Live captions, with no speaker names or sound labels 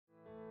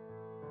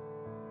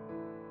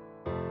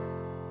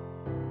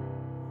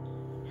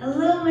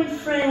Hello my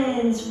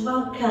friends,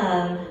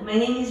 welcome. My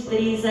name is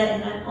Brisa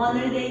and I'm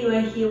honored that you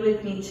are here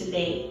with me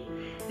today.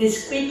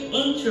 This quick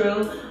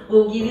intro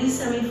will give you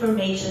some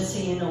information so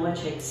you know what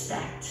to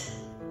expect.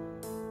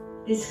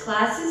 These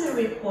classes are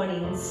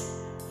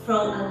recordings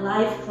from a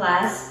live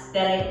class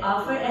that I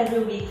offer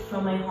every week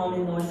from my home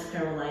in North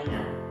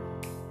Carolina.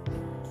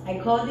 I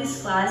call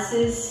these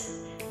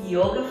classes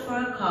Yoga for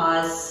a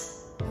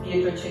Cause,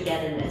 Beautiful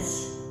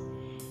Togetherness.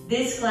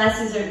 These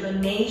classes are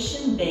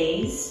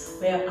donation-based,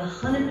 where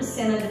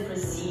 100% of the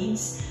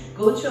proceeds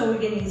go to an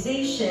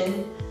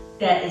organization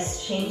that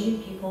is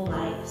changing people's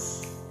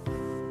lives.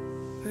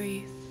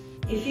 Breathe.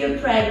 If you're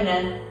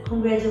pregnant,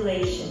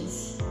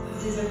 congratulations.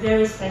 This is a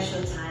very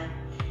special time.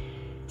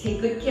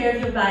 Take good care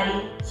of your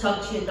body,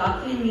 talk to your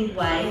doctor and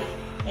midwife,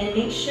 and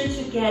make sure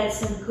to get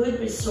some good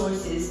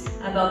resources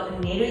about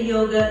prenatal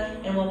yoga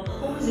and what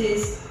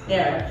poses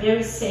that are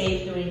very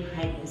safe during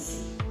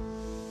pregnancy.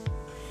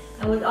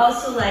 I would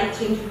also like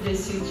to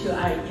introduce you to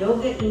our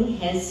yoga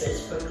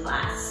enhancers for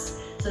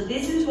class. So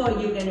this is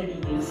what you're going to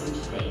be using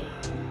today.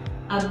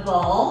 A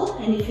ball,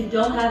 and if you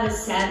don't have a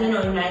 7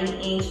 or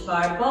 9-inch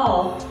bar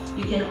ball,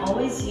 you can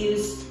always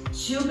use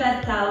 2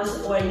 bath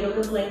towels or a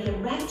yoga blanket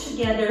wrapped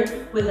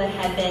together with a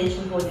headband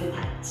to hold it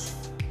tight.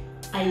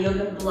 A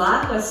yoga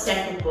block or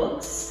stack of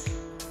books.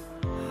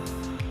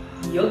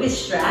 Yoga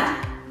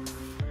strap.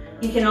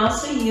 You can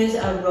also use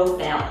a rope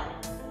bell.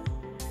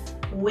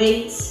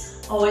 Weights.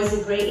 Always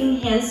a great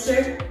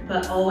enhancer,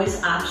 but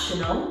always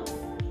optional.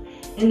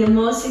 And the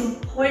most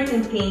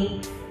important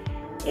thing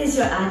is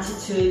your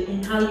attitude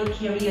and how you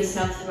carry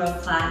yourself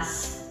throughout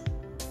class.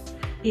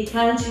 Be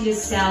kind to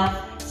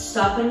yourself,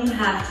 stop when you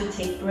have to,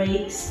 take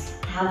breaks,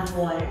 have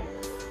water.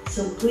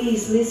 So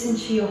please listen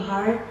to your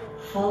heart,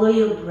 follow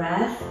your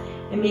breath,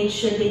 and make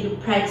sure that you're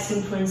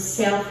practicing from a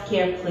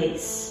self-care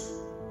place.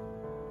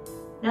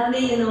 Now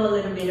that you know a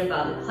little bit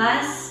about the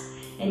class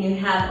and you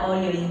have all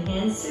your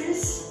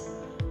enhancers,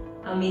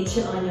 I'll meet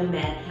you on your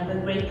mat. Have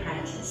a great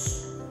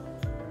practice.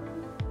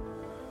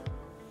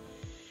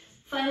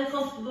 Find a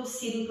comfortable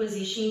sitting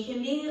position. You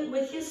can be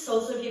with your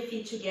soles of your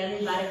feet together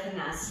in Baddha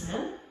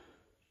Konasana,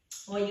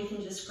 or you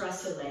can just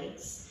cross your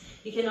legs.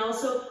 You can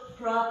also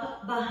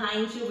prop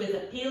behind you with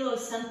a pillow or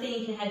something.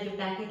 You can have your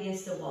back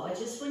against the wall. I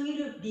just want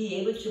you to be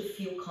able to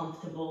feel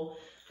comfortable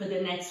for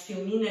the next few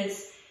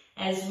minutes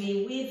as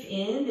we weave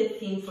in the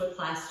theme for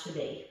class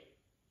today.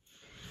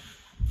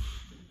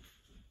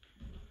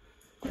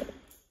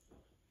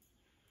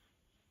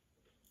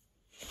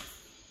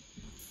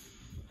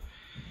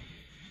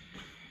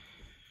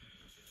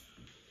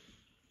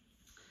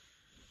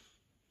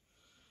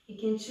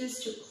 You can choose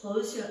to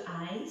close your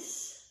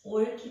eyes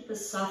or keep a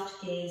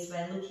soft gaze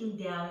by looking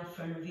down in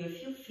front of you, a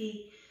few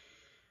feet,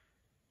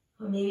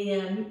 or maybe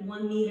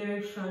 1 meter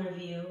in front of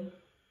you.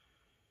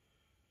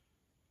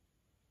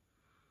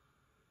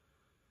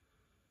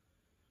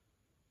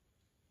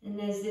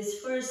 And as this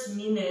first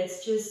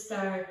minutes, just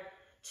start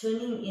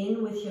tuning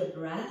in with your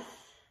breath.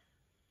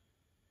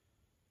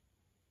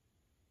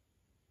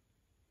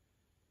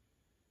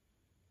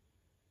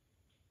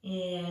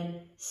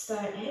 And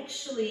start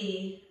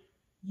actually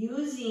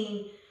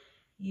using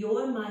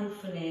your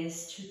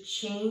mindfulness to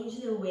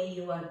change the way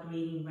you are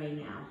breathing right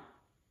now.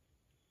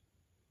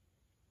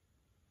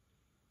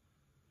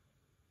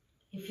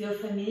 If you're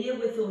familiar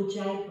with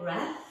Ujjayi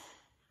breath,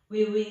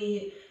 we will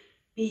be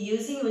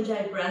using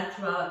Ujjayi breath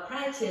throughout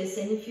practice.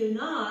 And if you're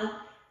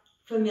not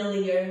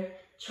familiar,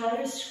 try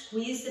to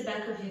squeeze the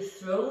back of your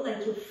throat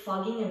like you're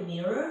fogging a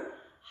mirror,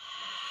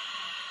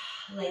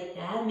 like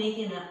that,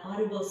 making an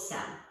audible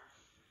sound.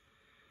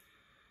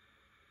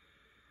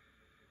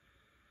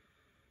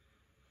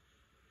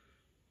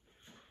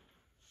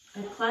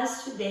 Our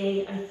class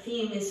today, our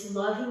theme is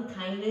loving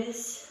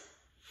kindness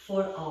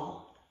for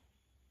all.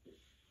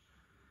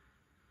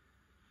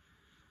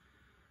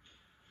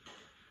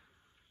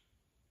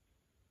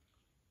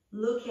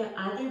 Look at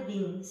other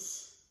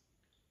beings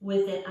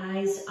with the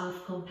eyes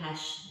of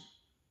compassion.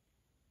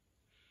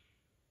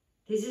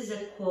 This is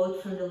a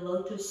quote from the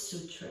Lotus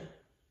Sutra.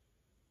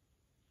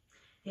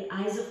 The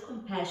eyes of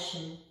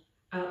compassion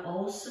are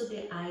also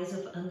the eyes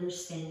of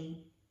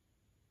understanding.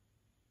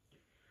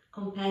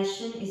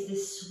 Compassion is the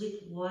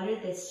sweet water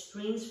that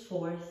springs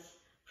forth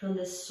from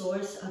the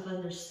source of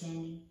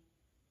understanding.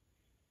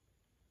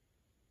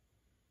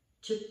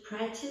 To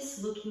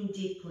practice looking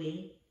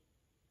deeply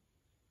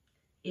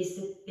is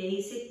the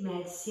basic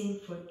medicine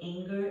for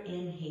anger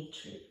and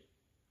hatred.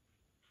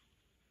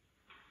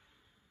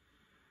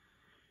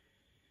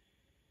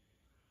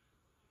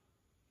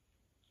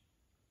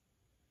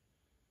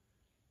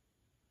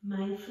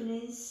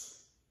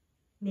 Mindfulness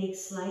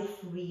makes life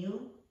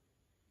real,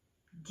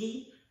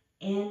 deep,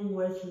 and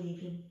worth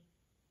living.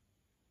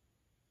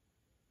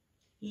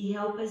 It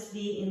helps us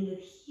be in the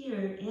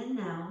here and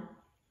now,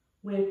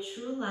 where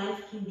true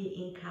life can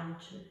be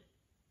encountered.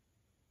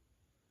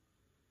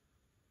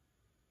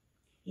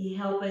 It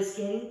helps us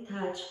get in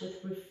touch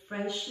with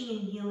refreshing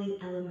and healing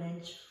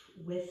elements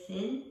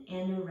within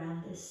and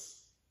around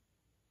us.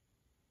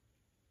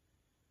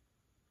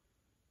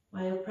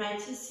 While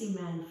practicing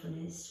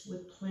mindfulness, we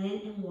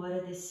plant and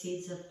water the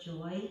seeds of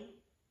joy,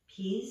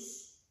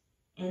 peace,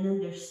 and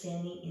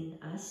understanding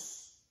in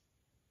us.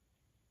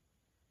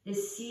 The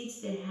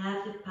seeds that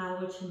have the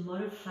power to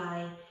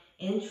modify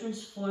and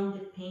transform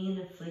the pain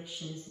and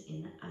afflictions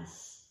in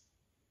us.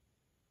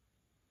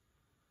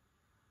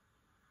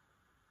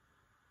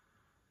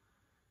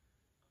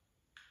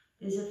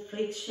 These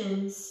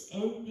afflictions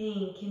and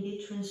pain can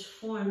be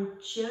transformed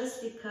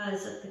just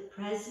because of the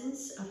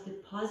presence of the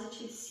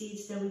positive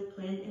seeds that we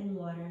plant and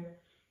water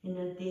in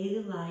our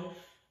daily life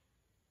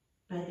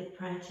by the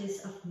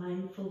practice of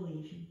mindful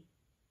living.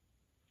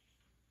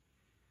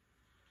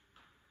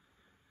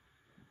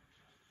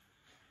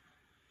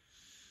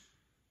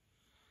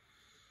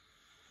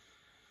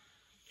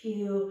 If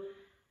you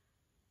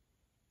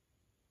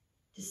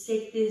just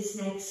take these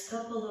next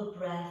couple of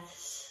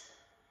breaths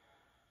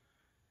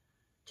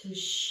to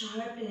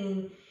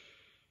sharpen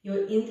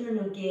your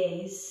internal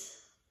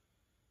gaze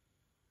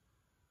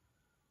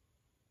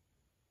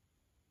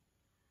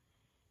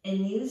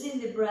and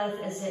using the breath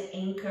as an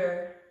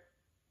anchor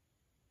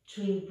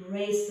to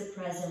embrace the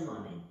present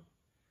moment.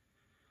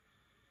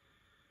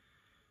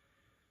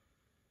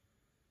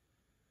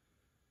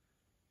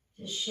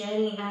 Just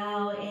shedding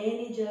out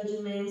any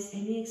judgments,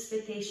 any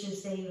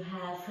expectations that you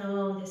have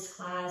from this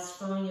class,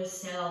 from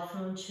yourself,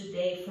 from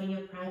today, from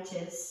your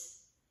practice.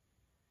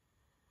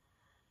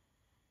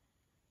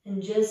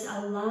 And just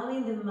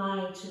allowing the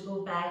mind to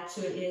go back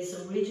to its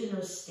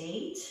original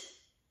state,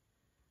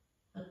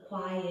 a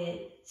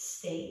quiet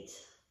state,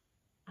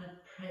 a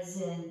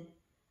present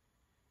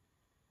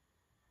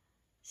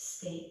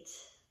state.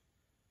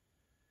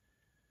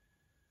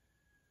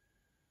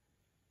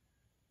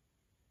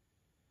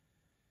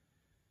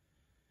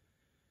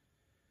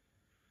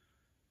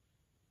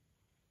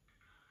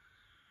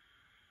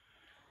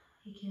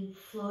 You can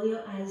flow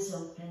your eyes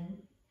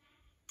open.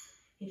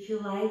 If you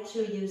like to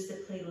use the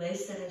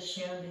playlist that I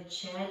share in the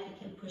chat, you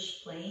can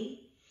push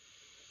play.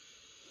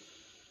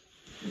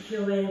 If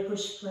you're ready to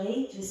push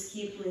play, just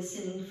keep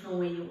listening from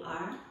where you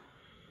are.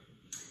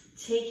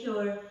 Take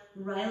your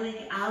right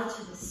leg out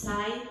to the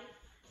side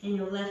and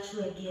your left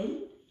leg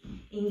in.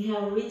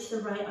 Inhale, reach the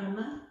right arm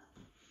up.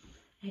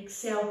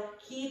 Exhale,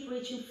 keep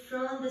reaching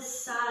from the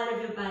side of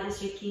your body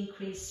so you can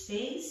create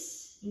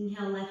space.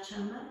 Inhale, left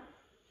arm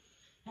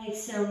up.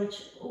 Exhale,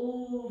 reach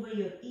over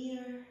your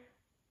ear.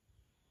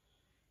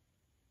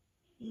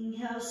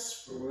 Inhale,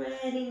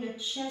 spreading your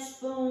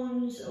chest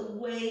bones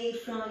away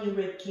from your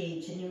rib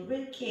cage and your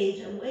rib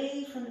cage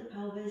away from the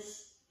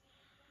pelvis.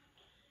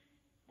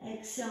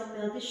 Exhale,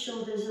 melt the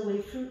shoulders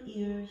away from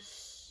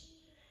ears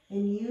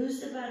and use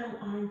the bottom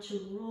arm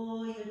to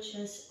roll your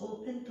chest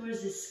open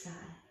towards the sky.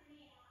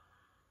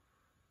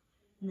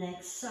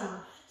 Neck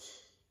soft.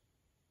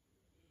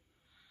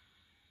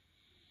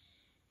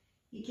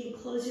 You can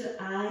close your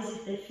eyes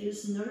if that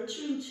feels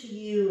nurturing to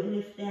you and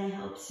if that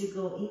helps you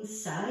go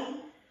inside.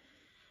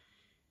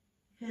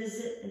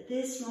 Because at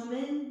this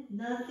moment,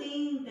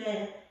 nothing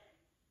that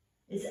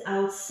is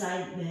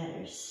outside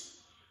matters.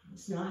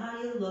 It's not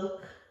how you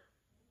look,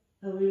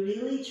 but we're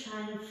really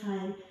trying to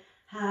find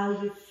how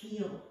you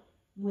feel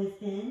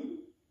within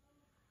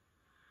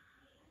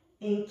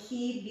and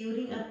keep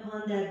building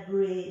upon that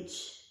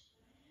bridge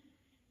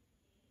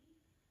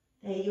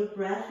that your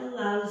breath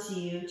allows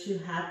you to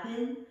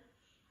happen,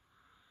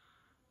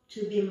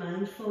 to be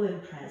mindful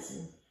and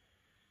present.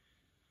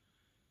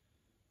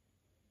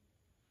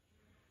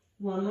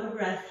 One more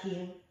breath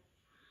here.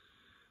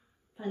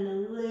 Find a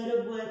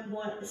little bit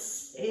more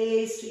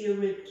space to your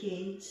rib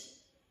cage.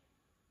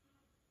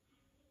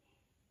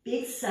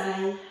 Big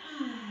sigh.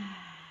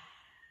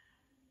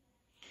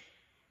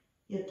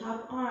 Your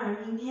top arm,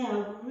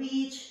 inhale,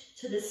 reach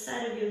to the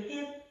side of your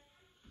hip.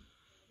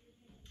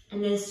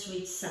 And then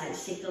switch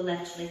sides. Take the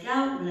left leg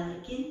out, right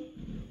leg in.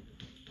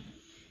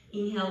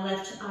 Inhale,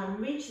 left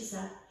arm reaches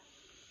up.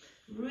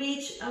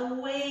 Reach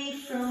away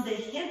from the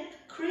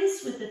hip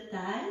crease with the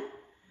thigh.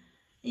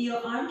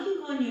 Your arm can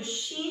go on your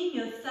shin,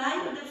 your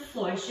thigh, or the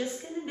floor. It's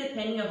just kind of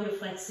depending on your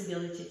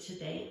flexibility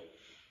today.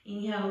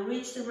 Inhale,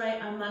 reach the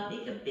right arm up.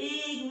 Make a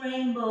big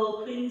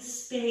rainbow, creating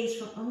space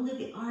from under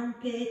the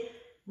armpit,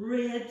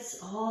 ribs,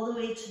 all the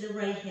way to the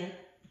right hip.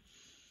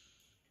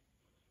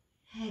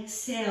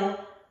 Exhale,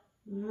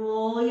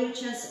 roll your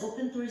chest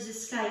open towards the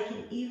sky. You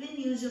can even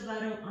use your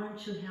bottom arm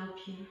to help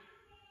you.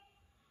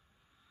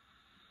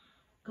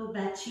 Go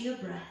back to your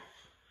breath.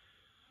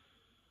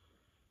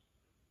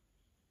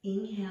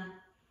 Inhale.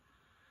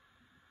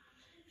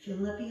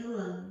 Fill up your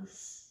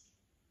lungs.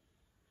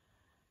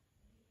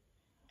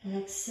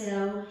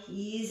 Exhale,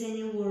 ease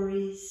any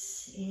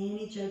worries,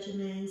 any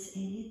judgments,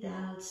 any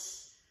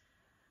doubts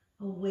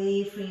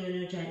away from your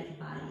energetic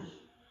body.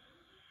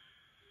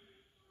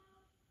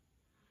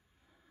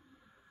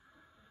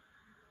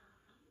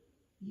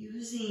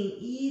 Using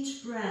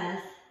each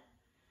breath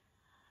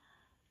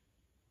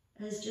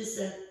as just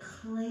a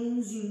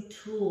cleansing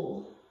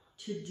tool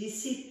to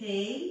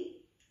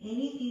dissipate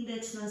anything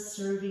that's not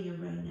serving you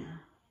right now.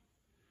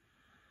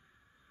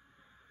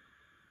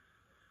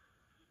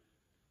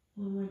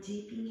 One more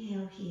deep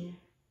inhale here.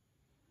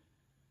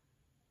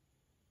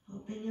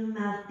 Open your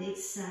mouth, big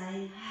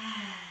sigh.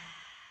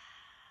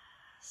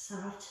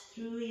 Soft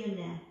through your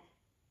neck.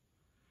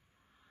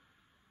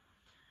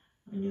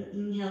 On your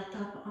inhale,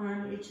 top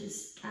arm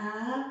reaches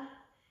up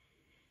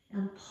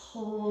and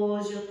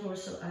pulls your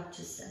torso up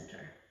to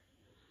center.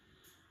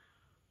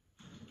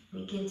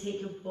 You can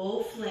take your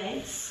both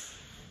legs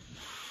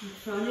in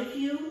front of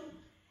you.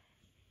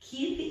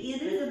 Keep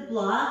either the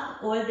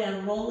block or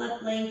the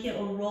roll-up blanket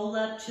or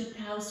roll-up two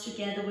towels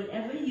together,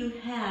 whatever you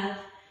have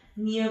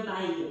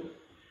nearby you.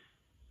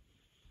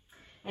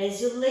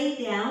 As you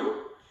lay down,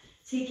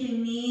 take your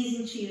knees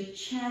into your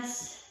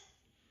chest.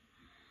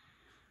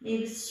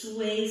 Maybe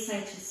sway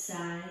side to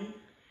side.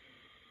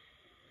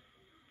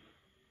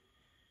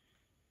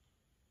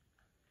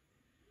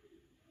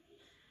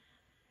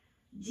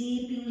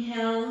 Deep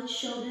inhale,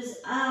 shoulders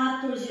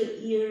up towards your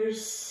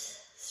ears.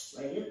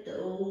 Spread your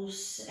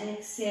toes.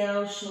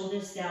 Exhale,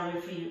 shoulders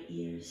down for your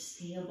ears.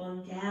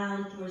 Tailbone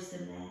down towards the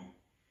mat.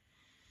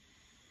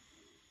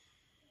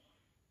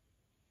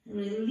 And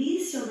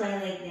release your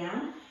right leg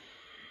down.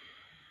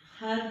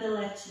 Hug the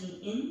left knee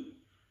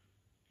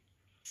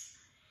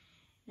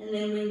in. And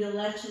then bring the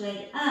left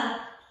leg up.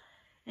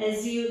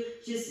 As you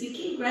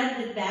can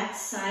grab the back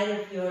side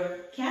of your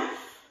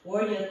calf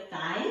or your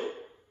thigh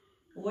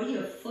or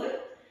your foot.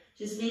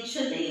 Just make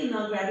sure that you're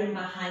not grabbing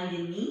behind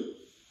the knee.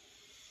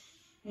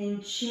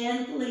 And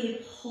gently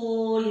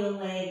pull your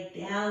leg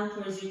down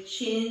towards your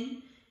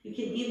chin. You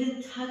can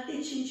even tuck the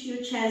chin to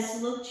your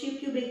chest. Look to your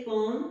pubic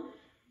bone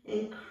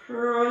and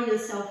curl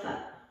yourself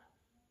up.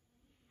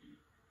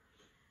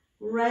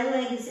 Right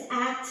leg is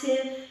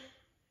active.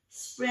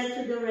 Spread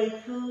through the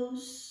right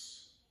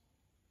toes.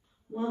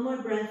 One more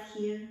breath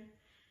here.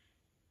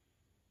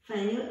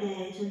 Find your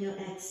edge on your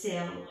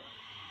exhale.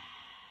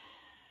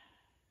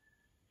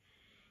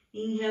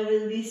 Inhale,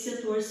 release your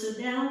torso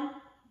down.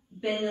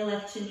 Bend the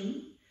left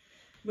knee.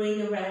 Bring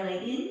the right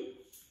leg in.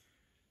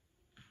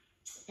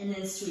 And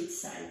then switch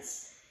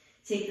sides.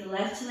 Take the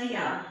left leg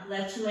out.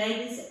 Left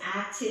leg is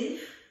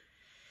active.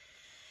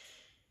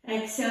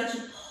 Exhale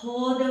to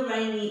pull the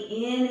right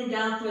knee in and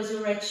down towards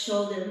your right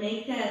shoulder.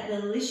 Make that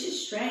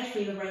delicious stretch for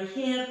your right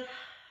hip.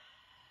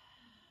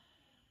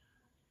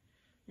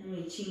 And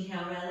reach,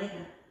 inhale, right leg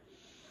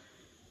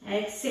up.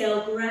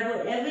 Exhale, grab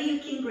whatever you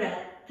can grab.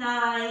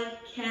 Thigh,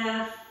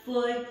 calf,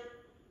 foot.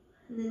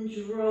 And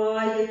then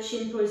draw your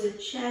chin towards your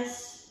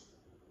chest.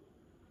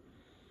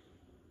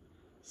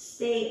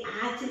 Stay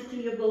active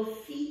through your both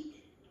feet.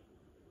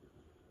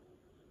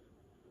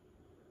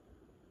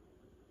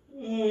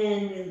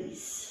 And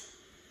release.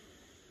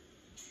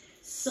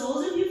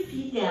 Soles of your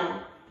feet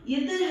down.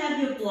 Either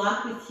have your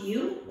block with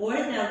you or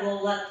that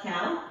roll-up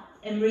towel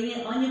and bring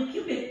it on your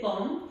pubic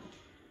bone.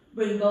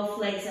 Bring both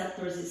legs up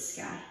towards the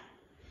sky.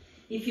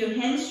 If your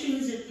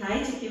hamstrings are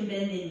tight, you can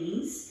bend the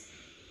knees.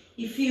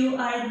 If you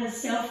are in the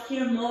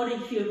self-care mode,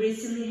 if you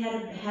recently had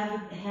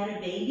a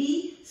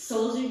baby,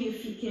 soles of your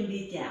feet can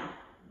be down.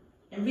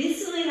 And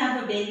recently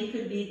have a baby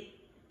could be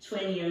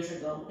 20 years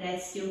ago. That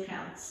still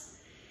counts.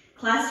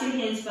 Clasp your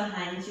hands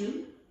behind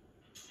you,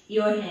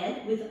 your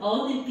head with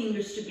all the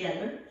fingers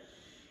together.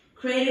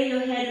 Cradle your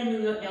head and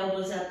move your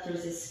elbows up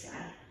towards the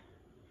sky.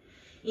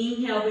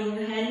 Inhale, bring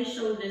your head and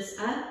shoulders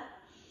up.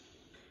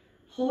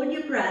 Hold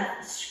your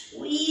breath.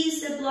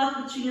 Squeeze the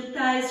block between your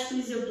thighs,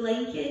 squeeze your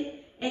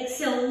blanket.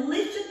 Exhale,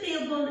 lift your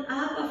tailbone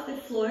up off the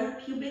floor,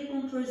 pubic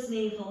bone towards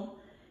navel.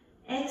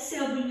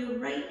 Exhale, bring your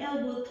right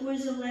elbow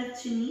towards your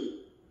left knee.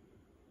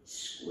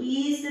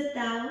 Squeeze the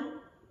towel,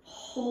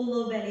 pull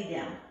low belly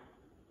down.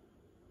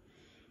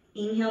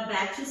 Inhale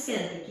back to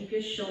center. Keep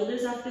your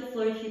shoulders off the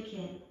floor if you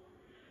can.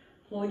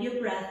 Hold your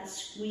breath,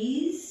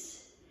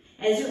 squeeze.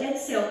 As you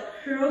exhale,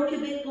 curl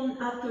pubic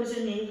bone up towards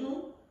your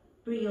navel.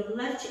 Bring your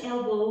left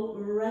elbow,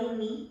 right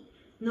knee.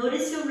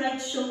 Notice your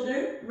right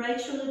shoulder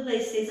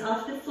blade stays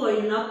off the floor.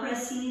 You're not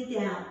pressing it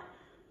down.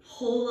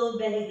 Pull low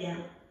belly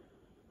down.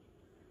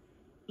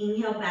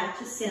 Inhale back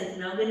to center.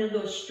 Now we're going to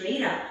go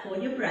straight up.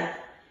 Hold your breath.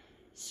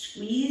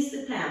 Squeeze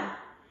the towel.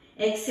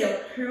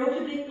 Exhale, curl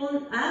pubic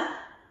bone up.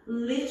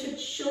 Lift your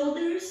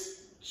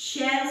shoulders,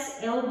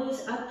 chest,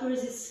 elbows up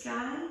towards the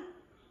sky.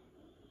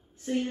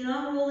 So you're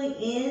not rolling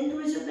in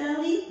towards your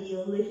belly,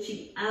 you're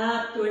lifting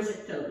up towards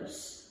the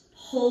toes.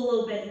 Pull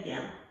low belly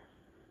down.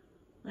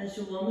 Let's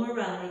do one more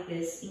round like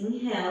this.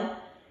 Inhale,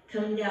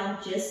 come down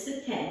just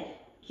a tad.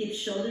 Keep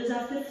shoulders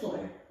off the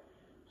floor.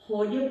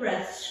 Hold your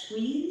breath,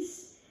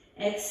 squeeze.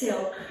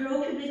 Exhale,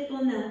 curl pubic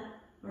bone up.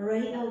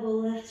 Right elbow,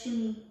 left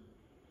knee.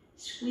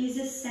 Squeeze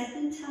a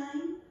second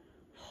time.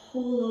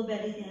 Pull low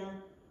belly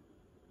down.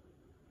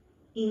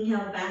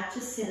 Inhale back to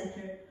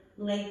center.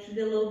 Leg to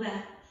the low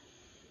back.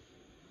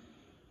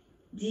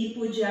 Deep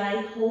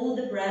ujjayi. Hold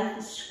the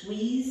breath.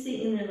 Squeeze the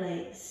inner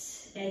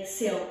legs.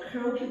 Exhale.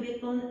 Curl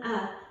pubic bone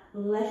up.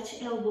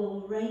 Left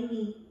elbow, right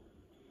knee.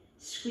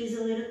 Squeeze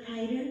a little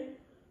tighter.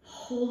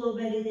 Pull low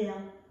belly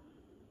down.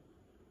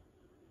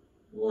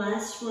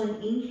 Last one.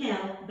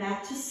 Inhale.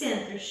 Back to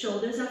center.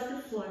 Shoulders off the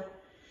floor.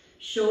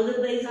 Shoulder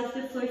blades off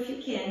the floor if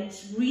you can.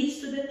 Reach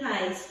to the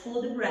thighs.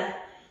 Hold the breath.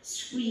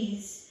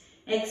 Squeeze.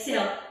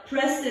 Exhale.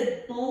 Press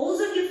the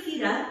balls of your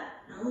feet up.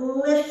 And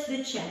lift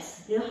the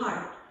chest, the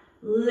heart.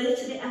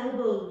 Lift the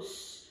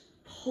elbows.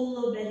 Pull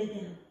low belly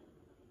down.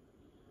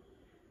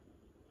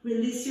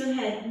 Release your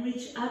head.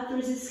 Reach up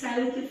towards the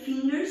sky with your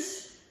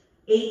fingers.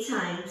 8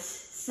 times.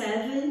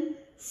 7,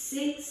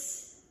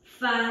 6,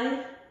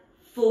 5,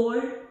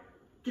 4,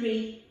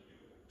 3,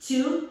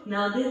 2.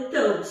 Now the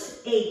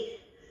toes. 8,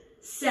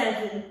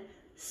 7.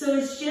 So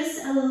it's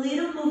just a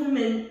little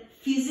movement.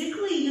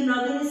 Physically, you're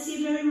not going to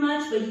see very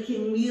much, but you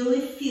can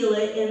really feel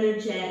it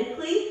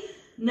energetically.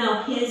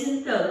 Now, hands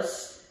and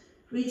toes.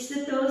 Reach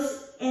the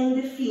toes and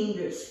the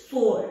fingers.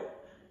 4,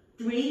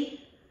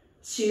 3,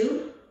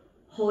 2.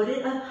 Hold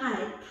it up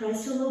high.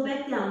 Press your low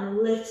back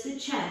down. Lift the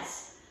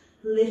chest.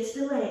 Lift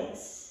the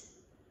legs.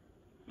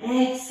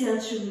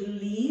 Exhale to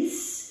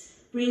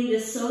release. Bring the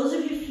soles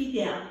of your feet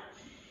down.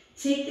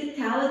 Take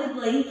the towel, the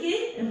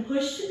blanket, and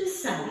push to the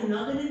side. You're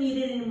not going to need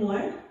it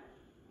anymore.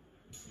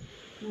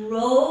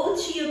 Roll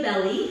to your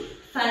belly.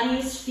 Find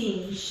your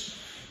sphinx.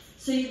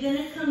 So you're going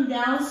to come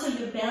down so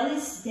your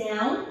belly's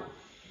down.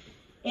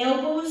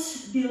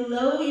 Elbows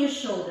below your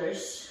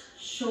shoulders.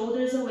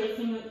 Shoulders away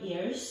from your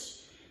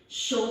ears.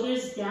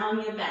 Shoulders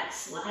down your back.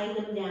 Slide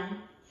them down.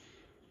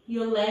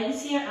 Your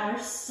legs here are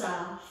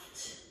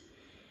soft.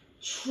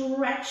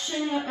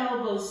 Traction your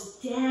elbows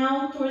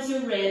down towards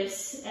your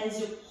ribs as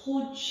you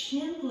pull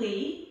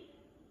gently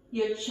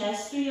your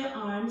chest through your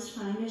arms.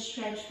 Find a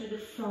stretch for the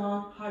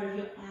front part of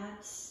your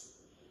abs.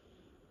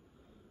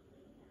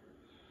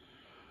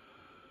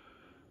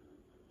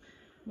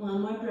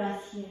 One more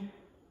breath here.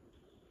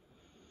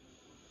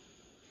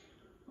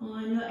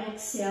 On your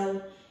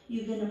exhale,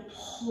 you're going to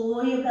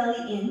pull your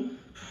belly in.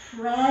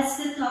 Press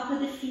the top of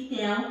the feet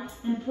down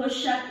and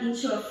push up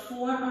into a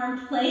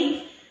forearm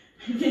plank.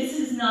 This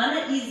is not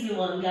an easy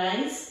one,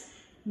 guys.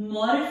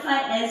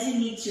 Modify as you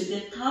need to.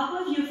 The top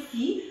of your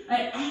feet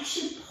are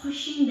actually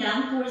pushing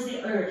down towards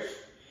the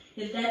earth.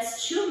 If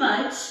that's too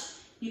much,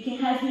 you can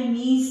have your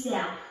knees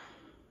down.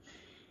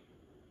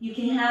 You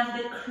can have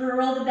the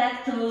curl the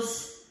back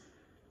toes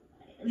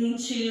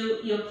into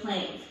your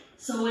plank.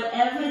 So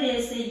whatever it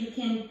is that you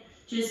can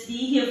just be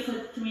here for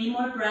 3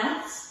 more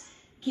breaths.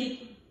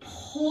 Keep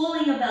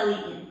pulling your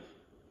belly in.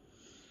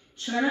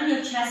 Turn on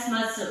your chest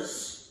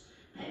muscles.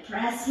 By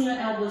pressing your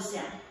elbows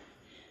down.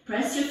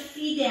 Press your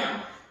feet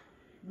down.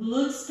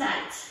 Glutes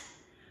tight.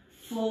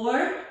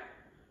 4,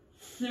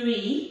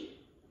 3,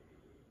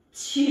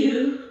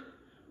 2,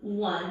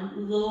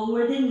 1.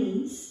 Lower the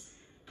knees.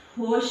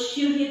 Push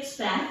your hips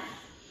back.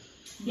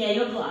 Get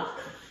your block.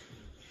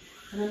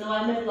 I don't know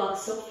why my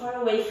block's so far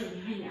away from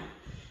me right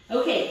now.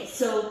 Okay,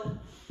 so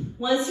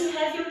once you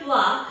have your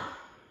block,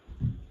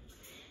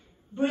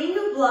 bring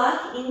the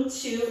block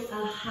into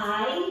a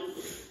high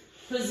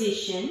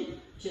position.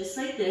 Just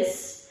like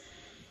this.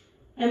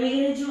 And we're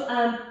going to do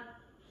a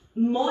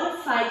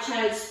modified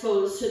child's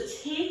pose. So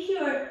take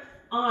your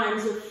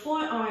arms or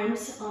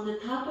forearms on the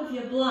top of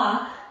your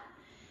block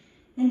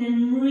and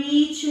then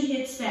reach your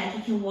hips back.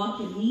 You can walk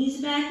your knees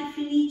back if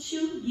you need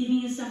to, giving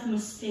yourself more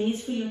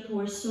space for your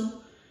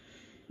torso.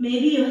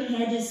 Maybe your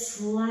head just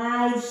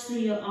slides through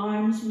your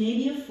arms.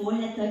 Maybe your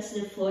forehead touches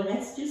the floor.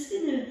 That's just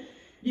going to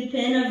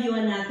depend on your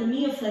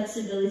anatomy. Your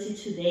flexibility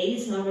today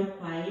is not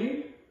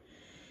required.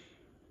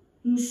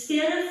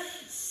 Instead of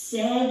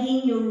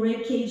sagging your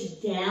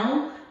ribcage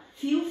down,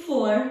 feel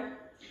 4,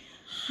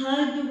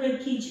 hug the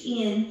ribcage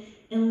in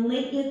and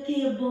let your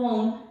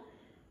tailbone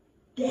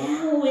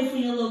down away from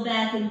your low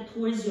back and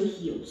towards your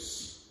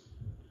heels.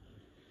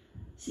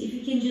 See if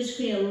you can just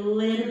create a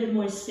little bit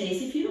more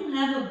space. If you don't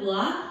have a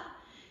block,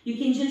 you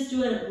can just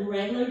do a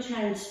regular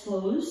child's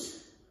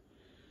pose.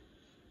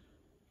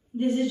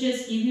 This is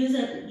just gives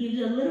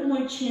you a little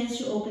more chance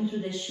to open through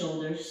the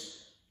shoulders.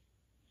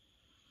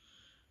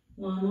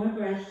 One more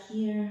breath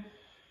here.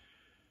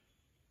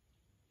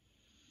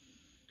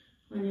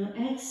 On your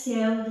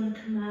exhale, then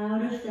come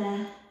out of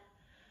that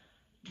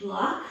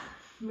block.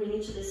 Bring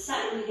it to the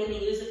side. We're going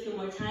to use it a few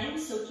more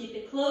times, so keep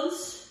it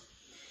close.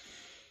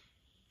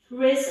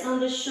 Wrists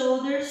under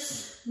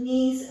shoulders,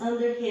 knees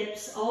under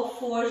hips, all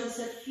 4. Just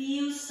a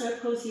few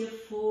circles here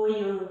for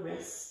your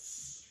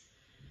wrists.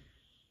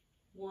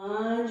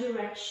 One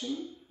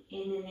direction,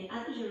 and then the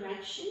other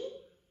direction.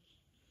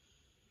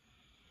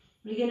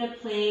 We're going to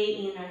play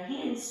in our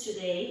hands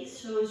today,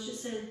 so it's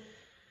just a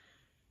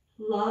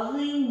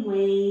lovely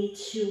way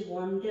to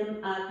warm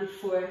them up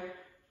before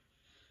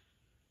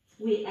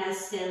we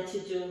ask them to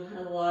do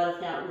a lot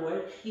of that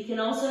work. You can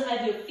also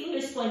have your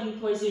fingers pointing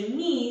towards your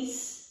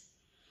knees,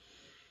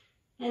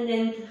 and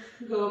then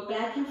go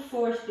back and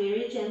forth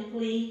very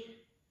gently.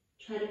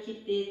 Try to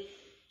keep the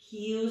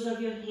heels of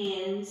your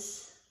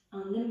hands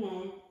on the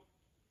mat.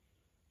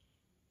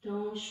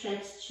 Don't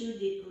stretch too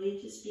deeply,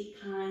 just be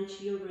kind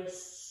to your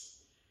wrists.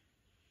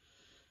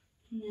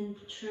 And then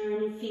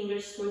turn your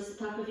fingers towards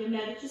the top of your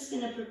mat. We're just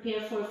going to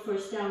prepare for a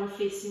first downward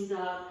facing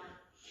dog.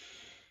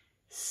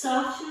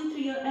 Soften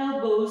through your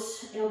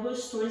elbows,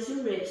 elbows towards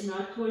your ribs,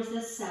 not towards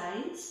the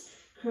sides.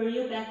 Curl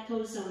your back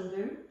toes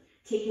under.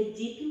 Take a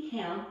deep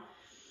inhale.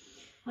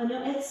 On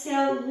your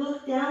exhale,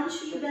 look down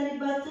to your belly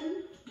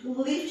button.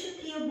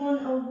 Lift your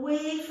tailbone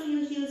away from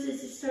your heels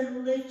as you start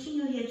lifting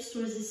your hips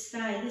towards the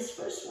sky. This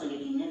first one, you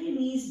can have your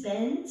knees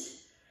bent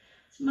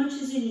as much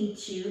as you need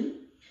to.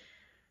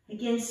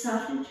 Again,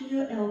 soften through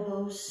your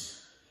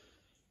elbows.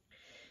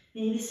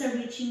 Maybe start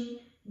reaching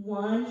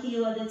one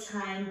heel at a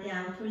time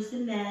down towards the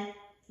mat.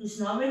 It's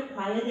not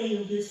required that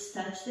your heels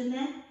touch the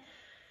mat.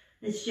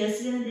 It's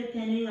just going to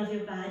depend on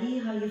your body,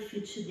 how you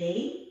feel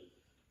today.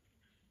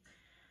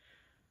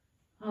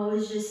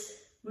 Always just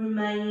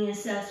reminding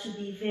ourselves to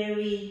be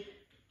very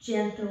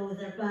gentle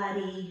with our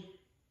body,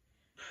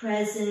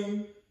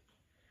 present,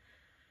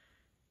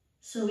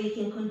 so we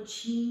can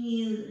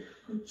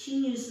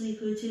continuously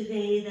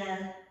cultivate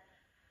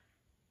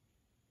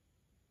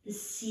the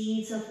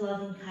seeds of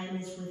love and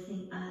kindness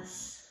within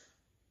us.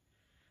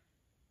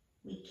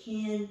 We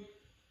can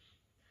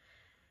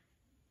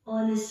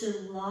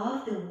honestly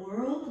love the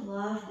world,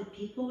 love the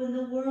people in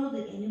the world,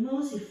 the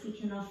animals, if we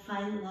cannot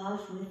find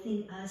love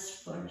within us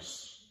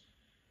first.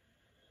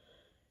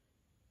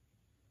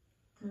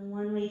 And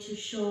one way to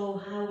show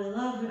how we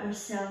love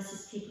ourselves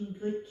is taking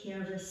good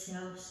care of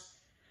ourselves,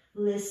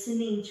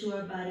 listening to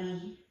our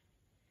body,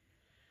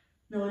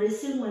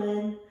 noticing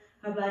when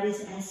our body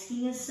is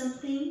asking us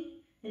something,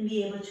 and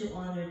be able to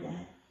honor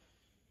that.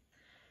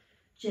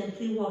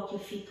 Gently walk your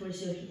feet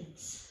towards your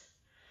hands.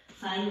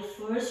 Find your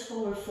first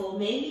forward fold.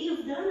 Maybe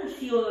you've done a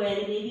few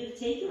already. Maybe you've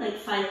taken like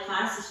 5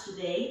 classes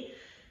today.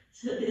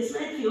 So this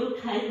might feel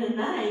kind of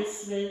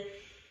nice, but if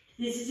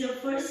this is your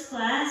first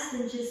class,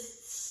 then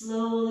just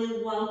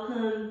slowly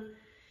welcome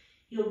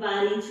your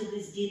body into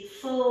this deep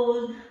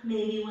fold.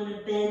 Maybe you want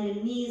to bend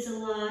your knees a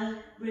lot,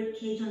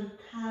 ribcage on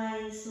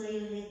thighs, let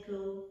your head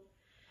go.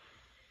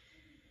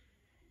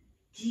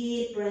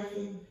 Deep breath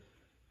in.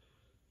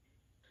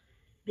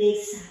 Big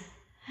sigh.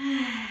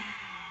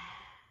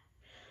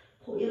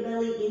 Pull your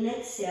belly in,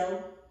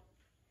 exhale.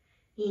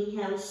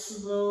 Inhale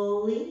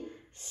slowly.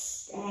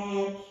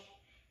 Stack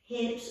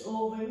hips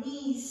over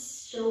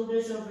knees,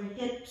 shoulders over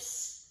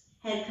hips.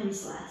 Head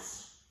comes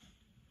last.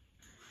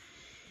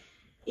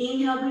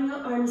 Inhale, bring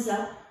your arms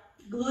up.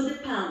 Glue the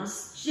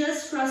palms.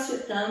 Just cross your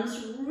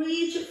thumbs.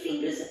 Reach your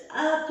fingers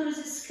up towards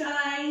the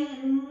sky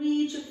and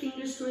reach your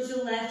fingers towards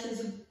your left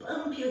as you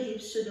bump your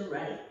hips to the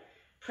right.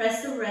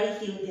 Press the right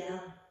heel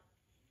down.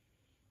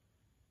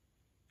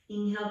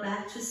 Inhale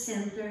back to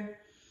center.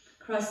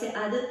 Cross the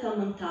other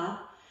thumb on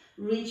top.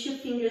 Reach your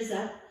fingers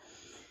up.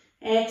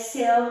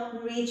 Exhale,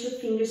 reach your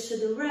fingers to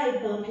the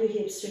right. Bump your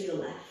hips to your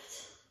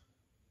left.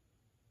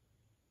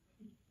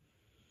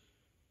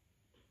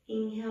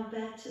 Inhale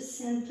back to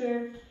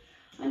center.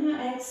 On your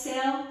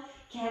exhale,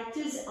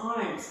 cactus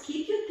arms.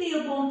 Keep your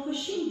tailbone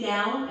pushing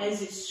down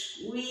as you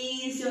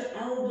squeeze your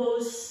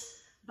elbows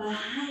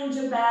behind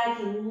your back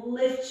and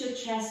lift your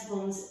chest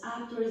bones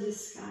up towards the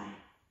sky.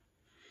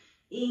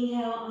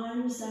 Inhale,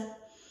 arms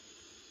up.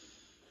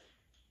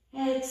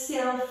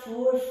 Exhale,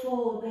 forward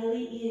fold,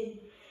 belly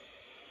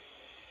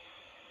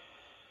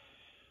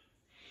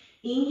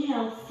in.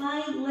 Inhale,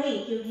 find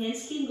length. Your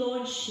hands can go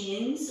on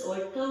shins or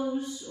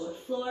toes or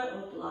floor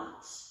or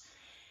blocks.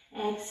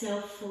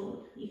 Exhale,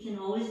 fold. You can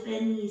always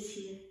bend knees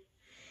here.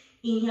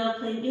 Inhale,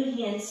 plant your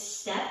hands,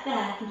 step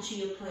back into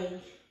your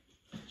plank.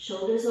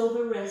 Shoulders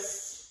over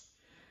wrists.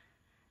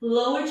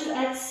 Lower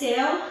to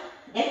exhale.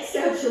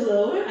 Exhale to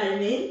lower,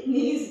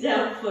 knees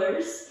down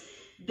first.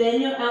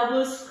 Bend your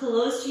elbows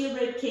close to your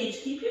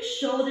ribcage. Keep your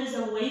shoulders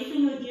away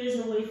from your ears,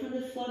 away from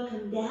the floor.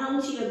 Come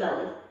down to your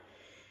belly.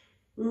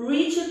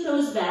 Reach your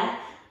toes back.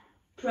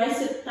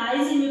 Press your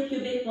thighs and your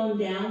pubic bone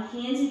down.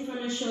 Hands in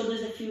front of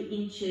shoulders a few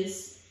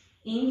inches.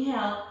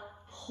 Inhale,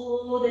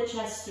 pull the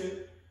chest through.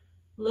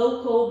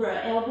 Low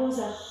cobra, elbows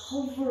are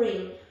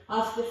hovering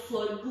off the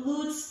floor.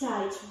 Glutes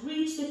tight.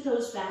 Reach the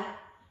toes back.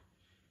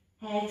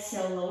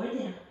 Exhale, lower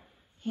down.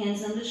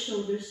 Hands on the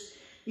shoulders.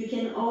 You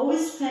can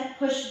always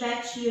push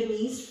back to your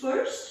knees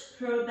first.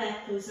 Curl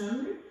back, toes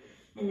under.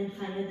 And then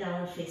find a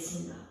downward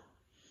facing dog.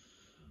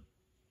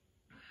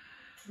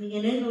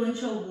 We're going to go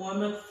into a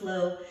warm-up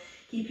flow.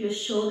 Keep your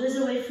shoulders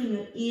away from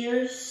your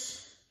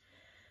ears.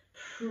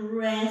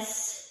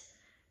 Press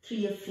through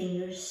your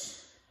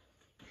fingers.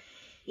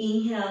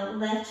 Inhale,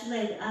 left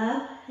leg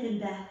up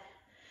and back.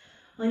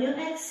 On your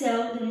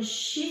exhale, you're going to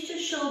shift your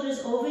shoulders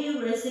over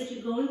your wrists like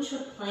you go into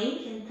a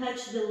plank and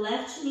touch the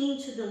left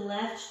knee to the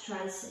left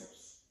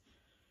triceps.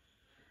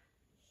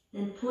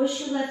 Then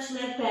push your left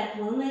leg back,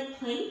 one leg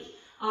plank.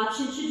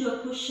 Option to do a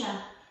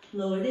push-up.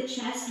 Lower the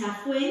chest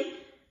halfway,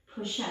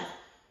 push up.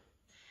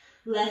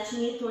 Left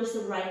knee towards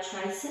the right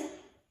tricep.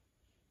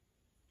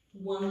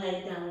 One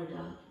leg downward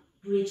dog.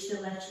 Reach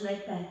the left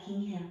leg back,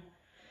 inhale.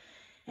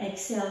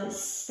 Exhale,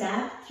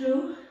 step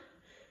through,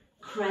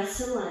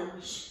 crescent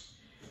lunge.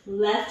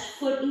 Left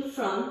foot in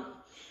front,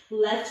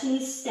 left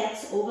knee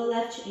stacks over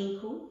left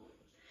ankle.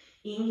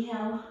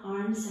 Inhale,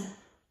 arms up.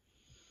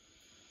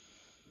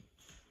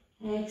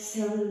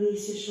 Exhale,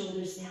 release your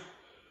shoulders down.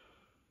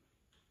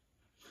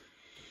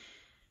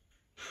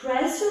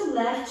 Press your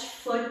left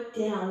foot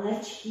down,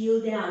 left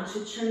heel down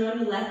to turn on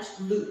your left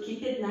glute.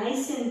 Keep it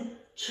nice and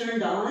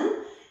turned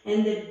on.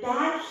 And the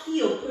back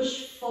heel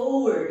push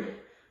forward.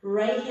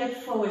 Right hip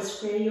forward,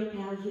 square your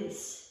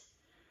pelvis.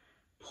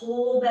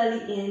 Pull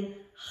belly in,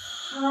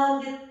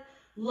 hug the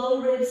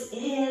low ribs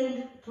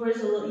in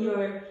towards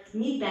your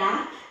knee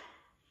back.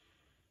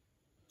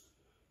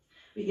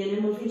 We're going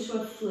to move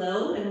into a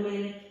flow and we're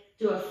going to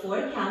do a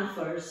 4 count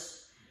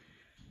first.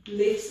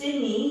 Lift the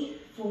knee,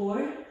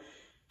 4,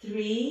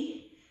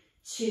 3,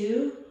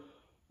 2,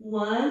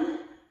 1.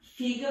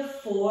 Figure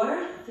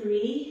 4,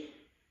 3,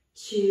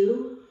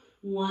 2,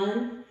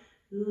 1.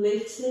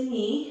 Lift the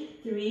knee,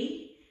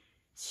 3,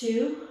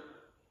 2,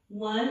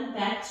 1.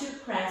 Back to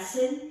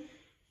crescent,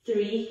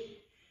 3,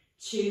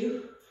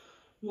 2,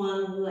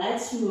 1.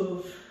 Let's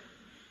move.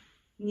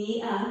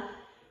 Knee up,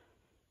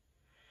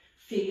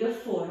 figure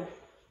 4.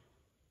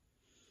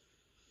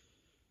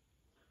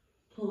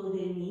 Pull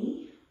the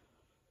knee,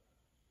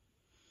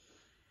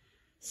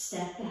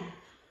 step back.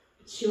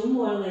 2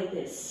 more like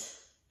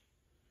this.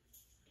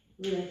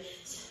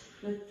 Lift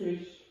for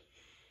 3,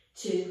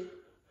 2,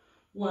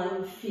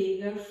 1.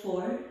 Figure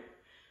 4,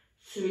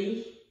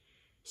 3,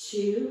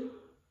 2,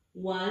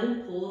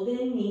 1. Pull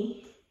the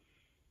knee,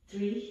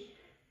 3,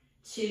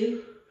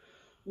 2,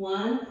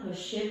 1.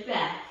 Push it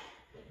back,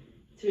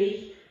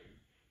 3,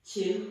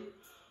 2,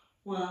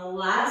 1.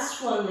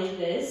 Last one like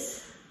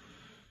this.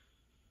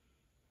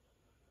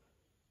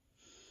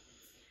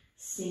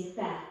 Sink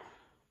back.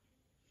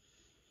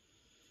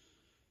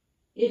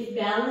 If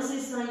balance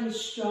is not even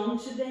strong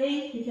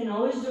today, you can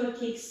always do a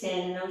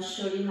kickstand and I'll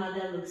show you how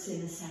that looks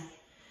in a second.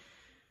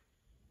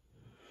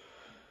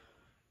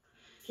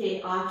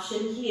 Okay,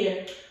 option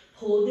here.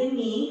 Pull the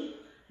knee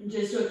and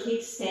just do a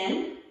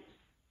kickstand.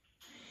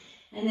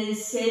 And then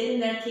sit in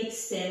that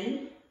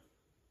kickstand.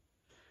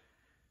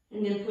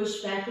 And then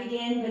push back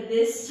again. But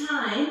this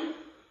time,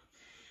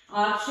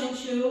 option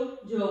 2,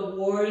 do a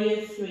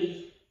warrior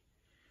 3.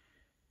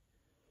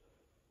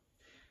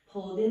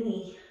 Pull the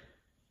knee,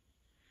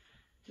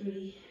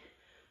 3,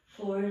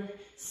 4,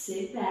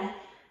 sit back,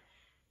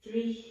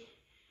 3,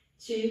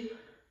 2,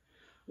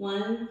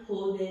 1,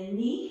 pull the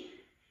knee,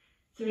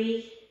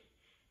 3,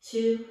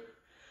 2,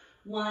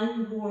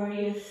 1,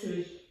 warrior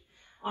 3.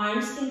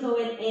 Arms can go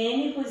in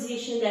any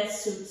position that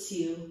suits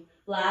you.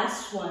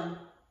 Last one.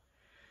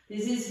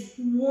 This is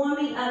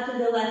warming up to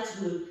the left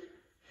glute.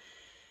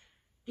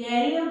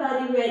 Getting your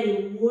body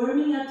ready,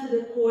 warming up to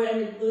the core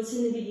and the glutes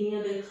in the beginning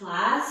of the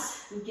class.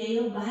 Get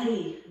your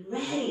body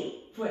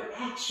ready for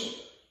action.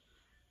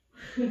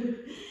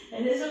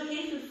 And it's okay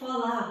if you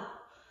fall out.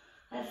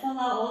 I fall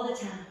out all the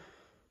time.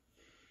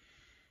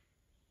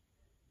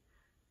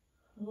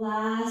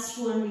 Last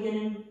one, we're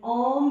going to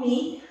all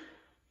meet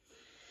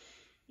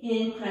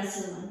in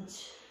crescent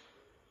lunge.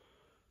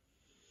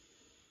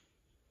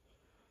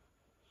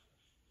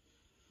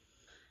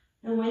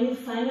 And when you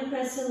find a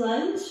crescent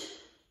lunge,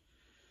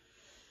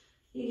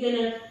 you're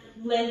going to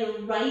let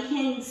your right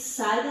hand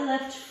inside the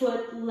left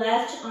foot,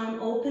 left arm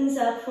opens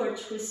up for a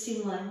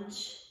twisting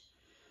lunge.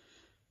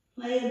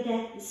 Let your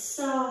neck be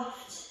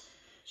soft,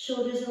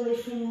 shoulders away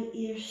from your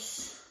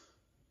ears.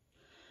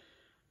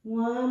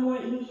 One more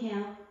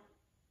inhale.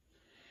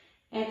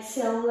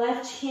 Exhale,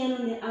 left hand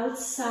on the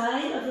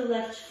outside of the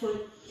left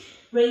foot.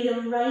 Bring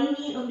the right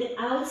knee on the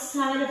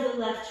outside of the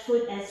left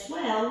foot as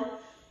well.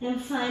 And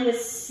find a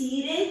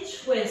seated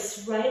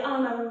twist, right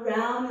arm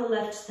around your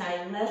left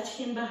thigh, left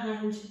hand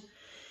behind you.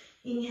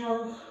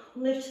 Inhale,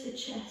 lift the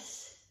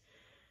chest.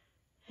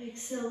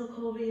 Exhale, look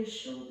over your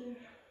shoulder.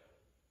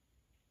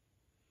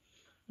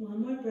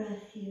 One more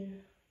breath here.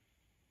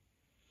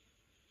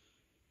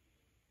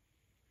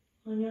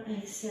 On your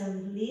exhale,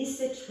 release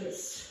the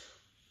twist.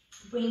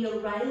 Bring the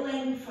right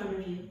leg in front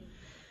of you.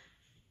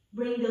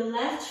 Bring the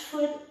left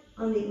foot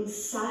on the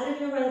inside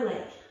of your right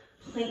leg.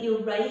 Plant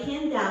your right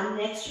hand down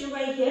next to your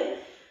right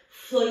hip.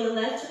 Flow your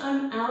left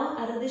arm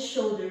out of the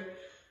shoulder.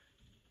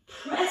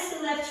 Press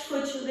the left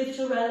foot to lift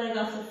your right leg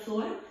off the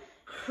floor.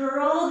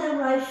 Curl the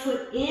right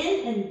foot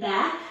in and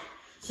back.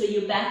 So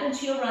you're back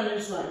into your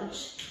runner's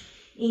lunge.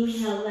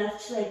 Inhale,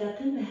 left leg up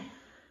and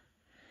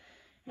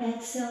back.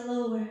 Exhale,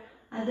 lower.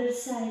 Other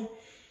side.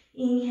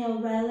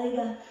 Inhale, right leg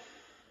up.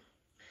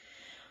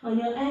 On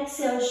your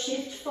exhale,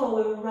 shift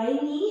forward.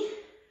 Right knee,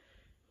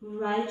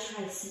 right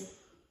tricep.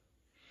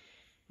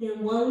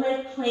 Then one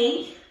leg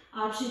plank,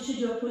 option to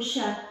do a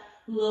push-up,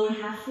 lower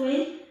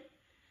halfway,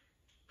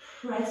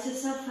 press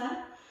yourself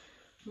up,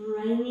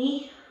 right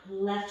knee,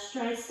 left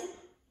tricep.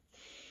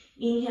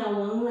 Inhale,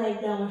 one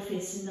leg downward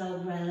facing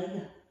dog, right leg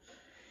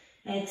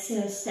up.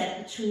 Exhale,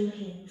 step between your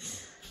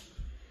hands.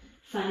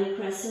 Find a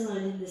crescent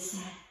lunge in the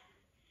side.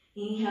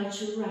 Inhale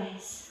to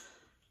rise.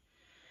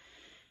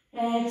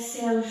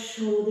 Exhale,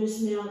 shoulders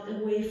melt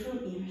away from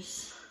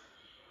ears.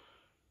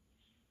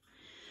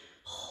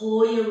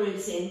 Hold your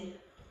ribs in.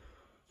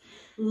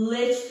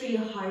 Lift through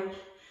your heart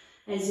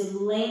as you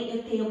lay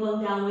your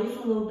tailbone down away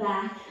from low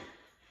back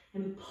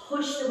and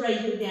push the right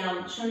hip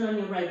down. Turn on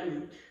your right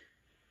glute.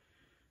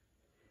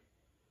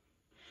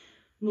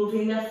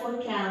 Moving that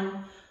 4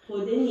 count.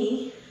 Hold the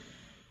knee.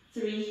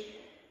 3,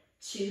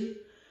 2,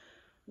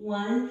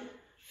 1.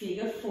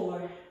 Figure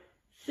 4.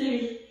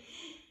 3,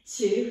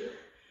 2,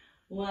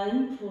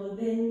 1. Pull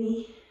the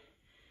knee.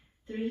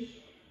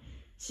 3,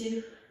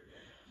 2,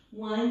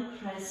 1.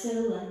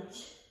 Crescent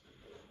lunge.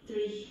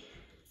 3,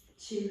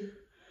 2,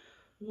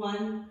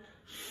 1.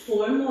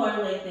 4 more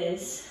like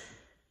this.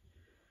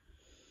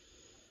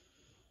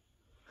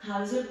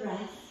 How's your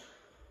breath?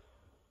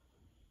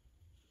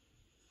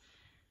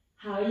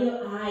 How are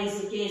your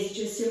eyes, your gaze?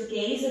 Just your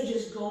gaze are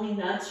just going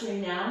nuts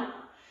right now?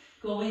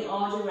 Going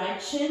all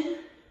direction?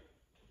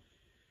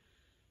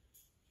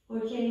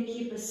 Or can you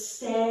keep a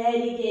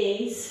steady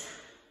gaze?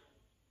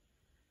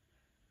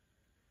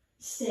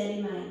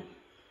 Steady mind.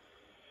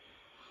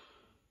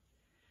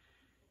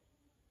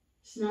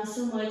 It's not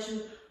so much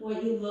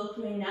what you look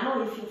right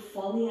now if you're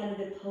falling out of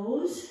the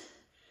pose,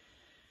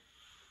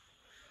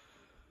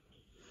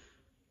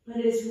 but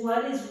it's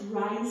what is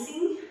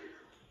rising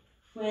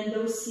when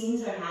those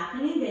scenes are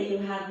happening that you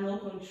have no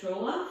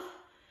control of.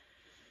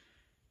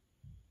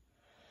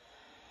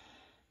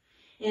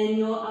 And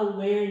your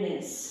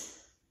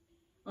awareness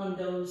on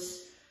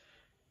those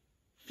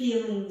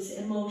feelings,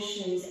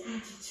 emotions,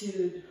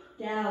 attitude,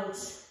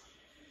 doubts.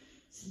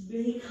 So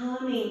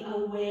becoming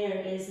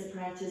aware is the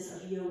practice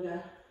of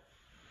yoga.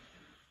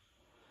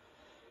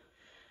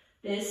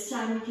 This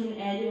time you can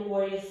add your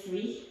warrior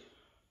 3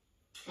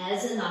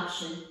 as an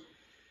option.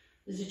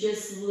 These are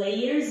just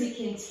layers, you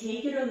can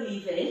take it or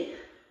leave it.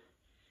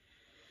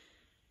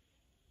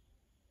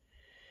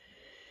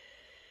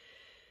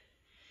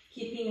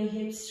 Keeping your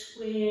hips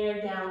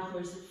square down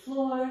towards the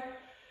floor.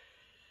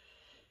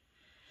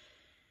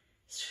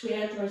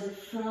 Square towards the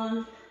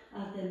front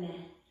of the mat.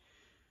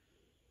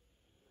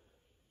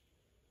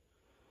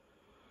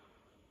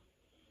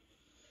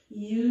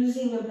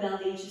 Using your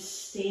belly to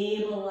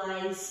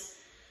stabilize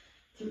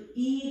through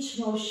each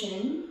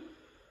motion.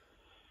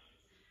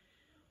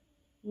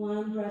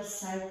 1 breath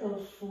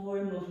cycle,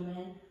 4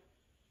 movement.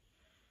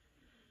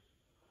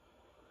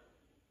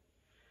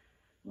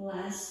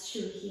 Last 2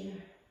 here.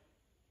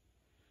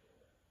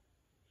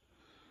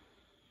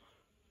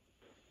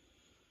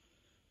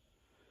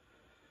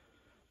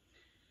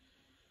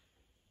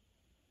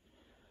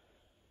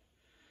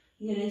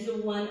 You're going to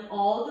do 1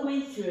 all the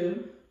way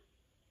through.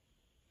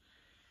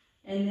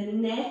 And the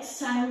next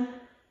time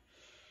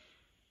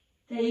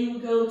that you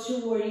go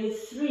to warrior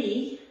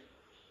 3,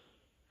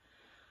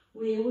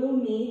 we will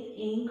meet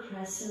in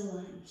crescent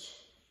lunge.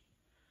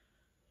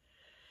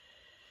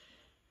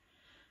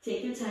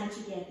 Take your time to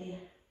get there.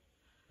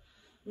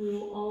 We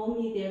will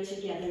all meet there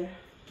together.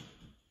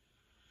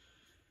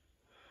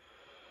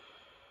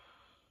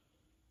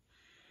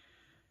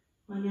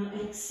 On your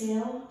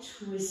exhale,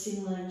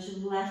 twisting lunge.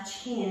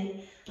 Left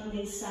hand on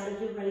the inside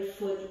of your right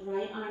foot.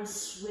 Right arm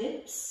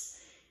sweeps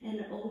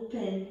and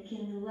open. You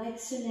can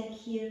relax your neck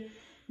here.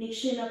 Make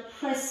sure you're not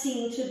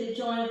pressing to the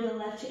joint of your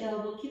left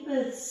elbow. Keep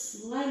it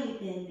slightly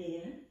bent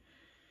there.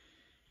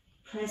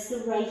 Press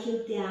the right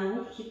heel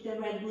down. Keep the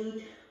right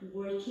glute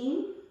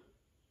working.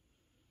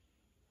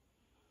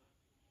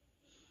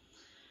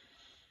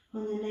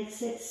 On the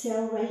next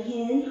exhale, right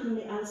hand on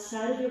the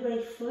outside of your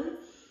right foot.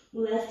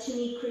 Left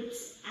knee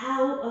creeps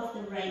out of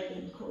the right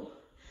ankle.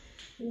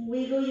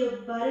 Wiggle your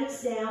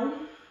buttocks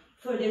down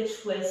for the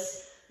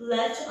twist.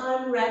 Left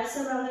arm wraps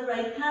around the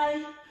right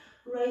thigh.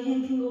 Right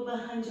hand can go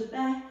behind your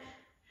back.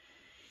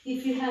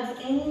 If you have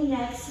any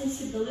neck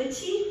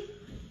sensibility,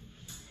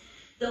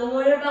 don't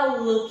worry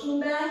about looking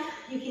back.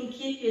 You can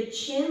keep your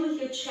chin with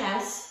your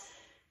chest,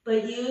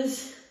 but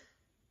use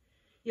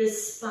your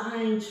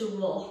spine to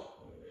roll.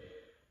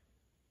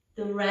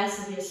 The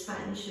rest of your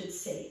spine should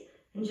stay.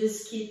 And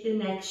just keep the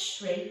neck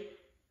straight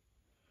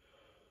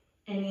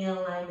and in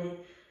alignment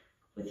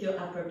with your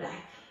upper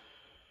back.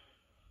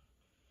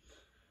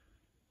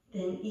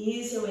 Then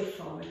ease your way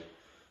forward.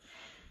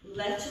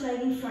 Left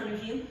leg in front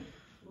of you.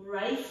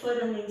 Right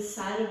foot on the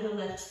inside of your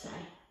left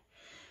thigh.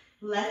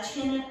 Left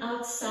hand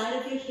outside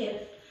of your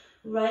hip.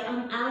 Right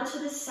arm out to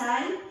the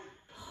side.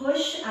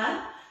 Push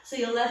up so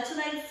your left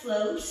leg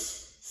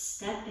floats.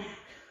 Step back.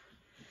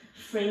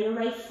 Frame your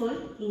right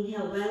foot.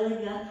 Inhale, right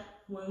leg up.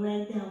 1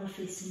 leg down,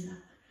 facing up.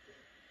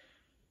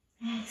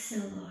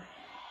 Exhale, lower.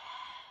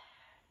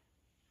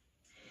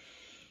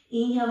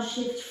 Inhale,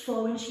 shift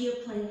forward to your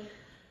plank.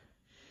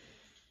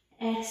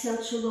 Exhale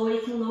to lower.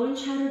 You can lower in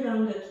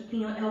chaturanga,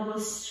 keeping your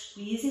elbows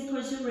squeezing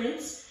towards your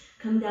ribs.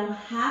 Come down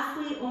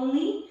halfway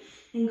only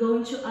and go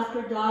into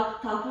upper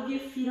dog, top of your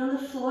feet on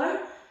the floor.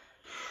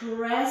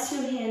 Press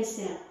your hands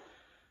down.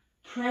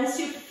 Press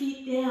your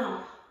feet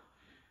down.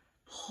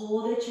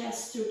 Pull the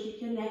chest through, keep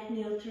your neck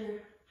neutral.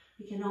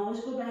 You can always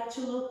go back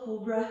to low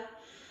cobra.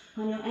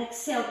 On your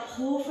exhale,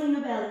 pull from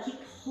your belly. Keep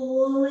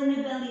pulling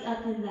your belly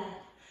up and back.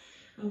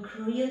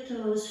 Uncurl your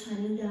toes,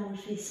 finding downward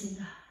facing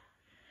dog.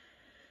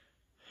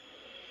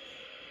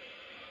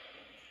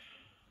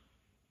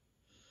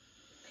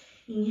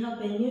 Inhale,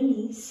 bend your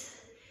knees.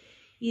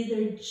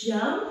 Either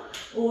jump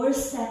or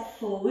step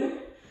forward.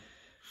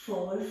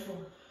 Forward,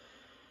 forward.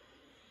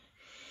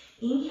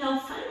 Inhale,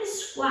 find a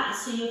squat.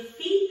 So your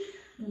feet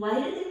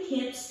Widen the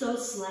hips,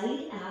 toes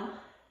slightly out.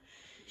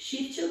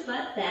 Shift your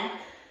butt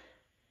back.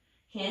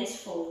 Hands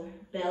forward,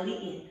 belly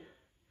in.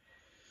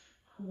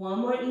 One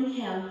more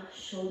inhale,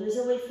 shoulders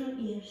away from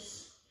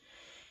ears.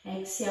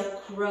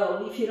 Exhale,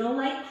 crow. If you don't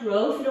like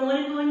crow, if you don't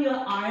want to go on your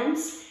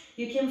arms,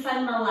 you can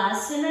find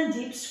Malasana,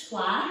 deep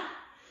squat.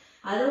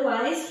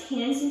 Otherwise,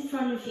 hands in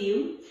front of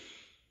you.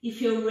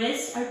 If your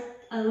wrists are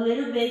a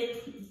little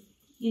bit,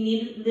 you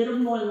need a little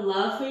more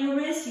love for your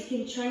wrists, you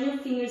can turn your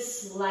fingers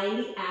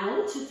slightly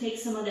out to take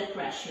some of that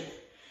pressure.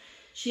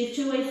 Shift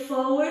your weight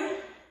forward.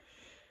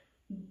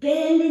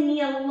 Bend the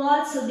knee a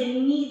lot so the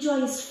knee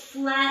joint is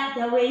flat.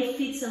 That way it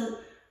fits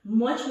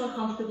much more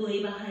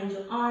comfortably behind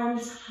your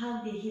arms.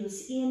 Hug the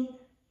heels in.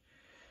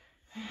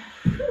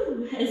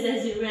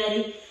 As you're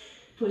ready,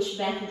 push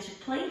back into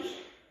plank.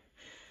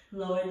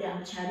 Lower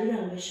down,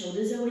 chaturanga.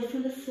 Shoulders away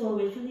from the floor,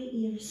 away from the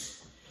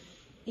ears.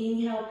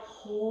 Inhale,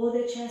 pull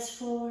the chest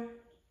forward.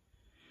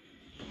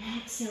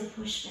 Exhale,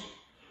 push back.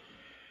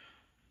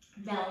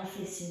 Downward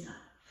facing dog.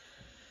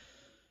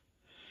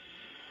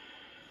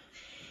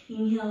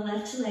 Inhale,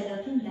 left leg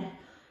up and back.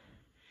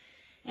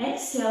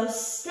 Exhale,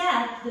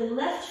 step the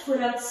left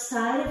foot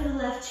outside of the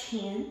left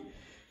hand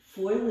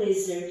for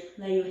lizard.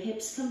 Let your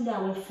hips come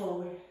down and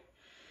forward.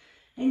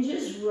 And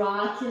just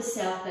rock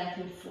yourself back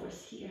and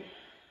forth here.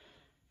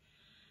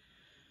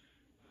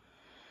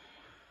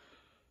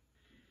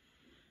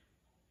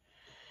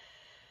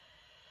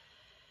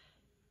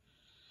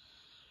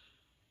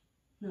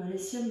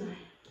 Notice your mind.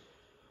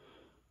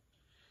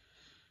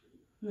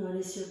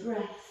 Notice your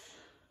breath.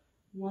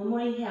 One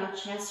more inhale,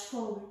 chest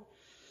forward.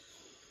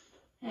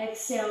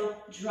 Exhale,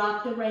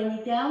 drop the right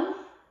knee down.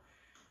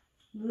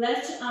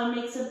 Left arm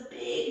makes a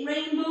big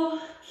rainbow.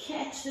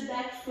 Catch the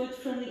back foot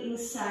from the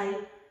inside.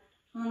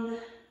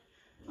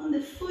 On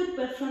the foot,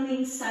 but from the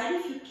inside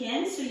if you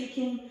can, so you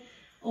can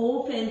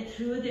open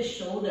through the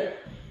shoulder.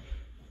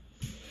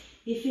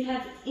 If you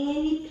have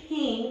any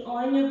pain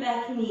on your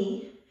back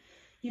knee,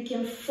 you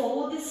can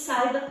fold the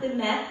side of the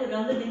mat, put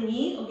under the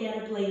knee, or get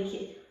a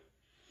blanket.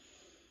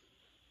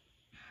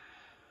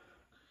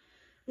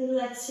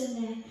 Relax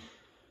your neck.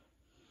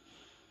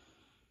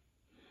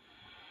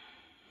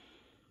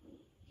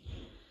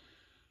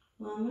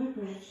 One more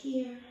breath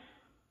here.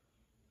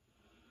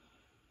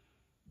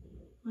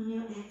 On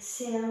your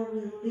exhale,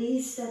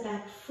 release the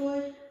back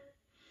foot.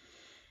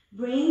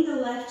 Bring the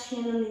left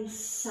hand on the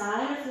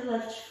inside of the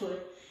left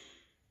foot.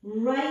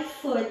 Right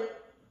foot,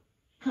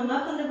 come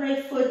up on the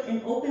right foot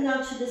and open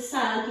out to the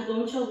side like you're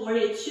going to a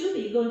warrior two,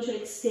 but you're going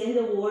to extend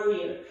the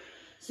warrior.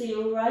 So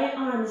your right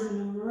arm is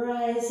going to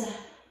rise up.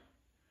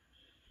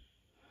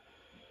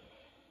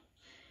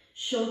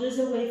 Shoulders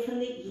away from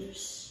the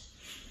ears.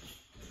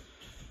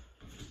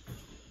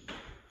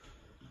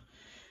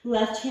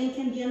 Left hand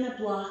can be on the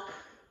block.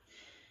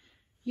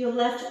 Your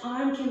left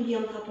arm can be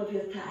on top of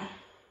your thigh.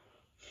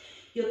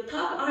 Your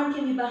top arm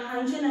can be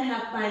behind you and a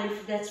half bind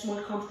if that's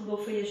more comfortable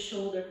for your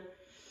shoulder.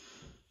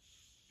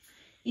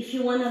 If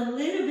you want a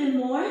little bit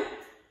more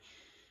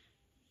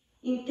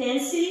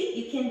intensity,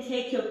 you can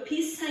take your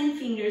peace sign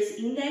fingers,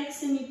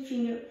 index and middle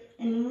finger,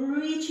 and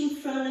reach in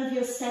front of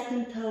your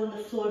second toe on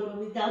the floor, but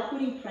without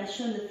putting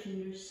pressure on the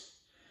fingers.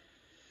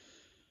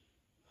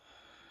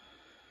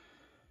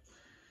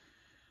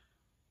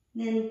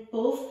 Then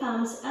both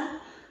palms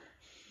up.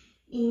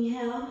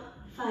 Inhale,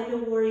 find a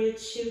warrior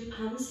two,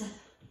 palms up.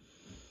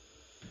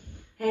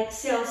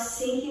 Exhale,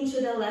 sink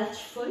into the left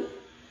foot,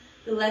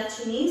 the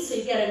left knee, so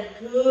you get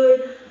a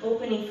good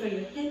opening for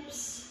your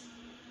hips.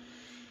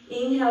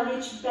 Inhale,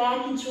 reach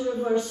back into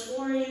reverse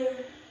warrior.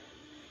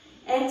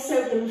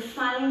 Exhale, then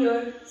find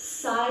your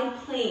side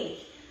plank.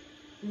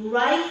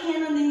 Right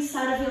hand on the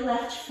inside of your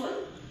left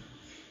foot.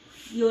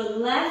 Your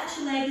left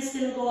leg is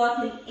going to go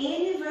up in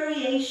any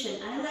variation.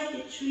 I like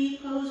the tree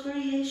pose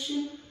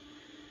variation.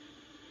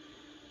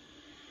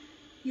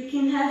 You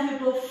can have your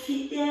both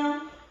feet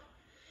down.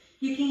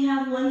 You can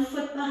have one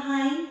foot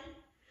behind,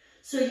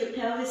 so your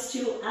pelvis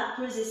still up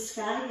towards the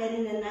sky,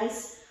 getting a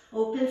nice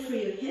open for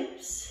your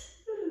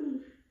hips.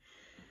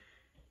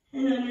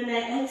 And on your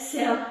next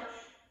exhale,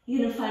 you're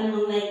going to find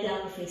one leg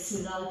down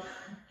facing dog.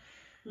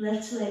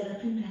 Left leg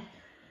up and back.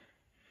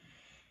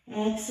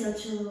 Exhale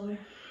to lower.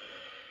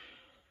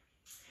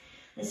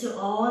 Let's do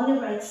all on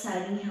the right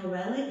side. Inhale,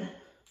 right leg up.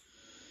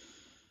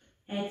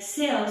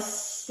 Exhale,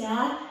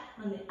 step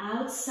on the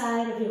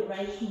outside of your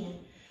right hand.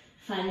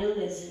 Find your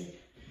lizard.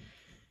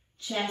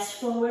 Chest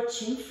forward,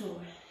 chin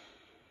forward.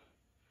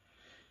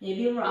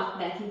 Maybe rock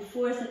back and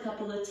forth a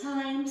couple of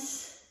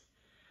times.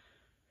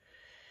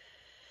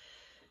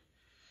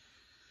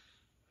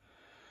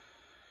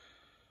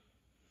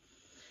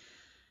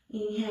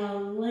 Inhale,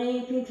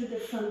 lengthen through the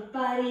front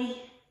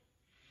body.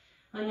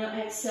 On your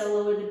exhale,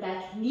 lower the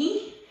back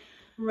knee.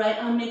 Right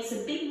arm makes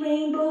a big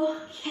rainbow.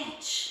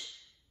 Catch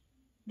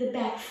the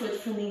back foot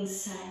from the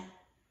inside.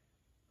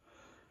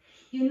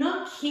 You're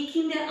not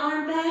kicking the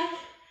arm back.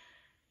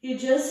 You're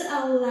just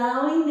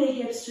allowing the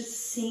hips to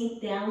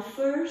sink down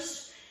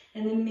first,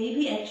 and then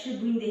maybe actually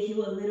bring the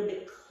heel a little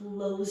bit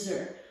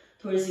closer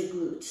towards your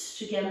glutes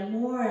to get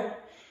more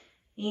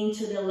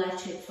into the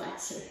left hip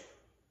flexor.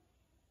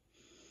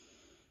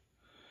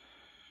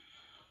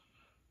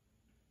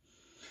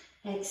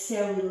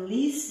 Exhale,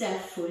 release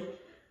that foot.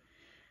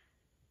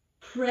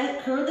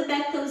 Curl the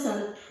back toes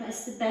under,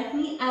 press the back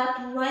knee up,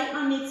 right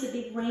arm makes a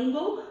big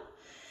rainbow.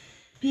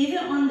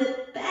 Pivot on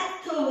the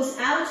back toes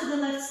out to the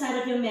left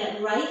side of your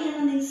mat. Right hand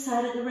on the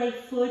inside of the right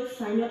foot.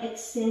 Find your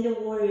extended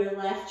warrior.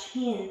 Left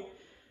hand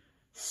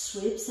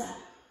sweeps up.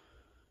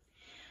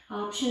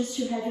 Options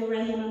to have your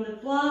right hand on the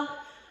block,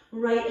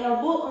 right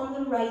elbow on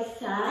the right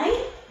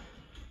thigh.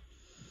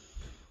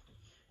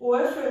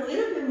 Or for a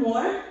little bit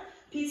more,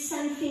 peace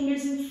sign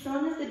fingers in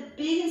front of the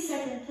big and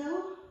second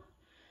toe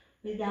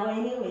without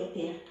any weight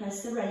there.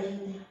 Press the right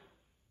hand down.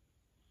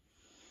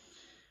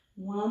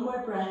 One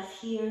more breath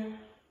here.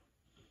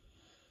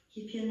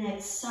 Keep your neck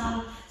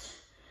soft.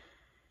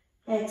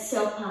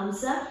 Exhale,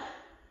 palms up.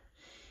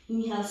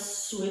 Inhale,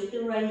 sweep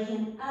the right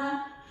hand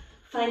up.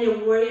 Find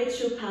your warrior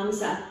two,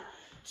 palms up.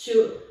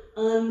 To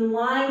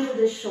unwind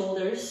through the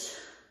shoulders.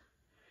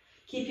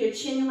 Keep your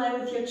chin in line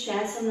with your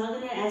chest. I'm not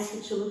going to ask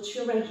you to look to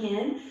your right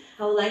hand.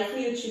 I would like for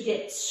you to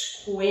get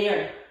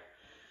square.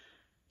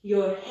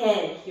 Your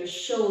head, your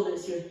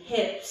shoulders, your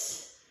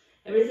hips,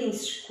 everything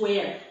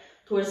square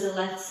towards the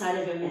left side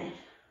of your mat.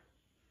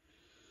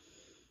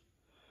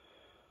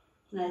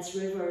 Let's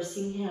reverse.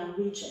 Inhale,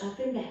 reach up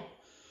and back.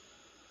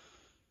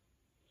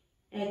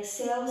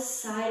 Exhale,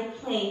 side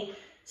plank.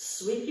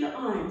 Sweep your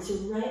arms.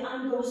 Your right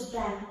arm goes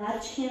back.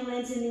 Left hand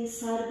lands in the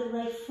inside of the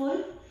right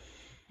foot.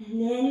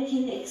 And then you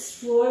can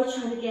explore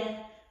trying to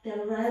get the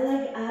right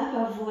leg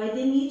up. Avoid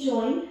the knee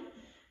joint.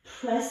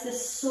 Press the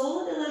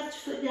sole of the left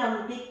foot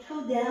down, the big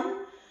toe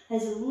down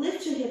as you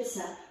lift your hips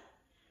up.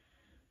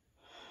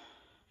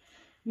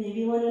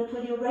 Maybe you want to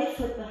put your right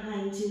foot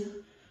behind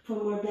you for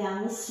more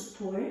balanced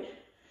support.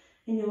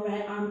 And your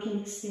right arm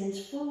can extend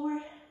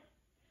forward.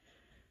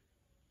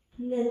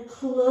 And then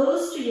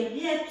close to your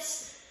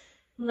hips.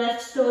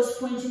 Left toes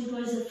pointing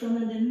towards the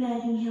front of the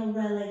mat. Inhale,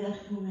 right leg up,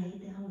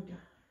 right down,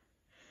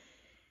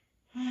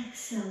 down.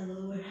 Exhale,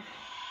 lower.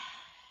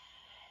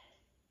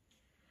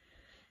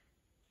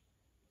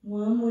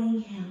 One more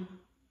inhale.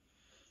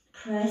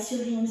 Press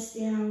your hands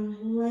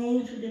down,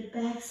 laying through the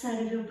back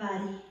side of your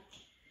body.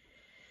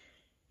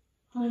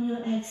 On your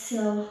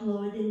exhale,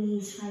 lower the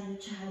knees, find your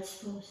child's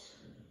pose.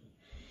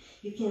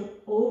 You can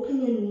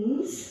open your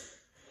knees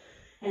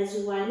as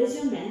wide as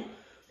your mat.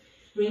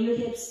 Bring your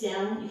hips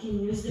down. You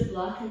can use the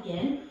block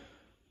again.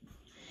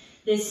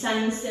 This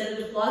time, instead of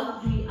the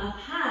block being up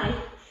high,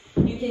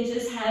 you can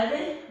just have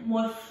it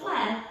more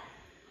flat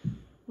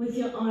with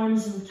your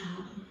arms on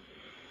top.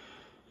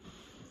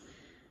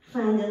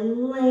 Find a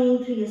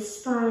length through your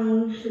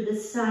spine, through the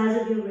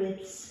sides of your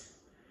ribs.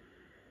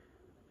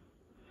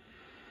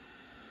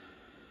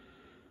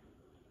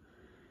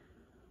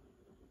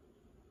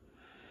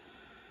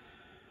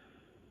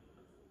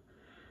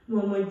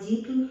 One more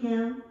deep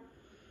inhale.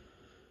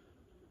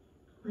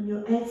 On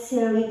your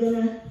exhale, you're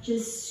gonna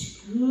just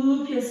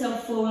scoop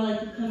yourself forward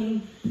like you're coming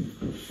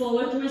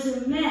forward towards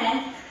your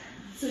mat.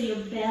 So your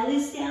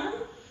belly's down.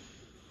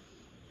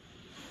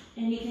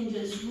 And you can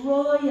just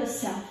roll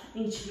yourself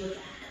into your back.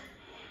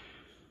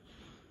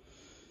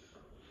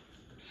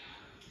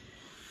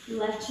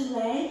 Left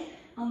leg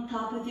on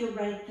top of your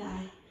right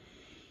thigh.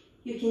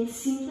 You can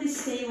simply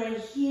stay right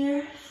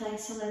here.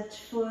 Flex your left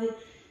foot.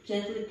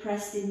 Gently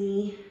press the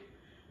knee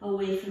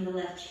away from the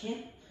left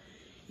hip.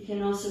 You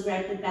can also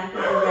grab the back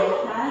of the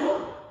right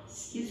thigh.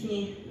 Excuse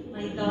me,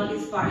 my dog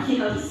is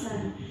barking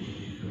outside.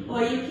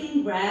 Or you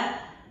can grab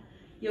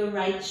your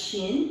right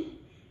shin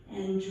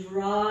and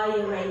draw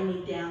your right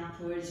knee down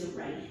towards your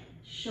right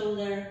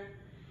shoulder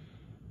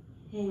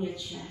and your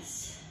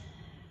chest.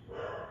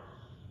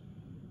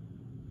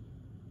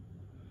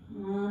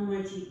 One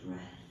more deep breath.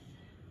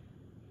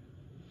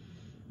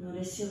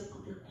 Notice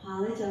the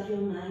quality of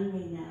your mind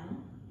right now.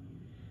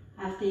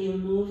 After you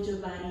moved your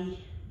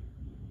body,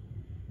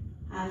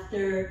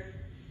 after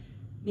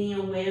being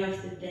aware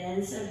of the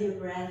dance of your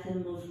breath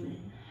and movement.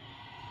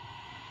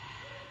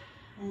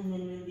 And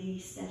then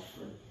release that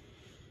foot.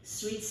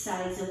 Switch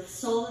sides. The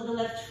sole of the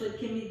left foot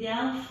can be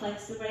down.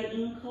 Flex the right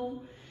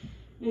ankle.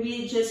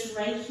 Maybe just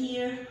right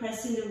here,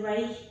 pressing the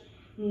right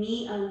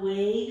knee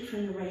away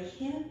from the right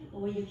hip.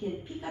 Or you can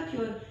pick up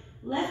your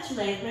left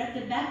leg, grab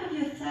the back of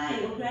your thigh,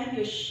 or grab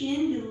your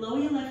shin below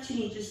your left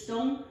knee. Just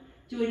don't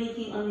do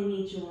anything on the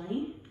knee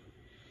joint.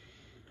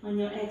 On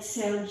your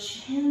exhale,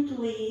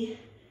 gently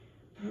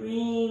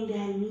bring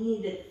that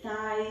knee, the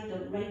thigh,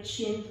 the right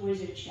shin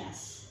towards your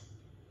chest.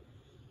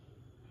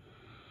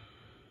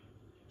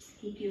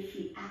 Keep your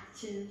feet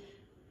active.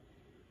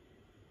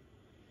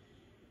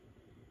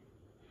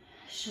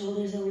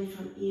 Shoulders away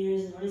from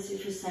ears. Notice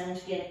if you're starting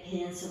to get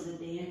tense over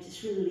there.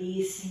 Just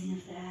release any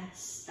of that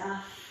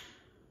stuff.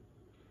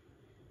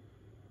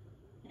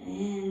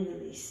 And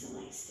release the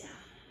legs down.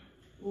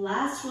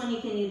 Last one,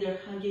 you can either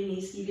hug your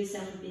knees, give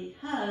yourself a big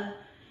hug,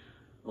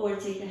 or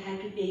take a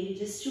happy baby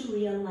just to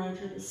realign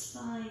with the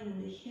spine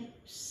and the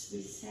hips,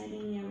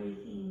 resetting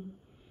everything.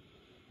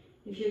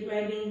 If you're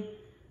grabbing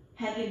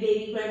Happy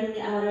baby, grabbing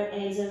the outer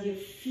edges of your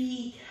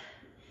feet.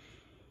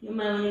 You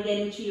might want to get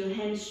into your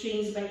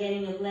hamstrings by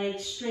getting your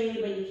legs straight,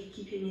 but you can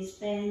keep your knees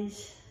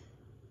bent.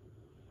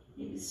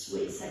 Maybe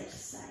sway side to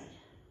side.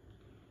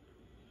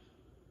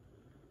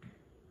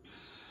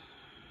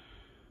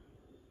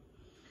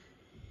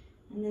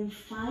 And then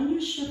find your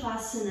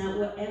Shavasana,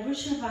 whatever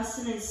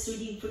Shavasana is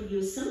suiting for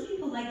you. Some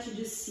people like to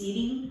do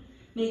sitting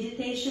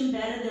meditation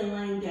better than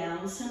lying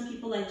down. Some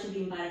people like to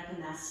be in Baddha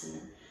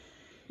Konasana.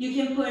 You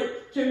can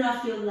turn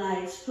off your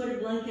lights, put a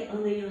blanket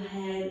under your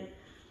head.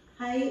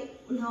 I'm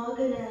now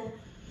gonna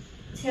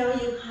tell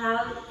you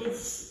how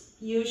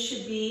you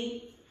should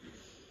be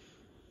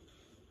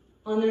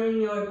honoring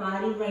your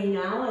body right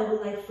now. I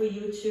would like for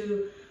you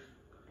to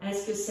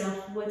ask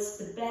yourself, what's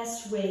the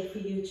best way for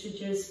you to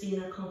just be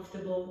in a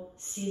comfortable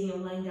sitting or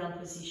lying down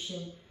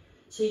position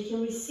so you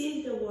can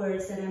receive the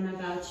words that I'm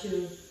about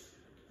to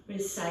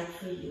recite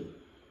for you.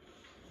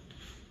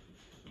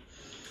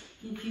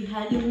 If you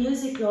had your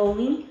music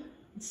going,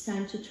 it's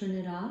time to turn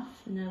it off,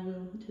 and I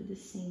will do the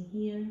same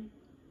here.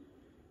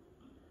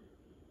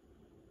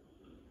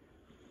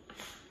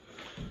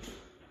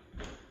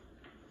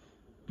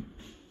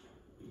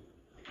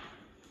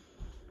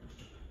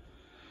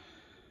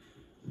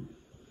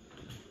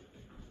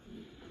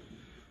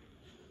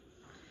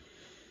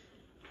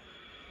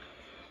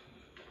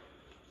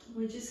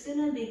 We're just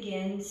gonna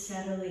begin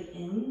settling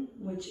in,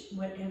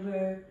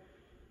 whatever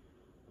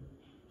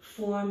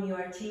form you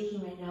are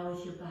taking right now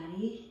with your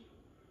body.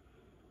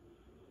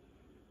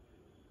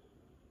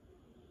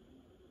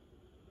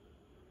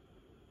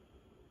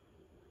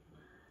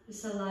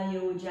 Just allow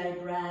your Ujjayi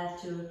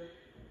breath to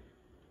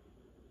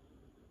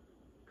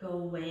go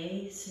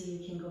away so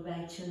you can go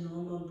back to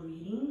normal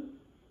breathing.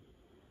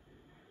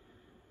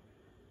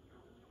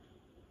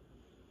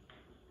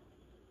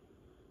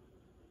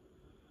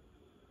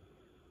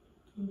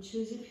 And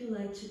choose if you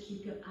like to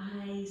keep your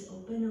eyes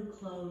open or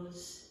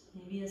closed,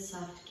 maybe a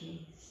soft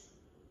gaze.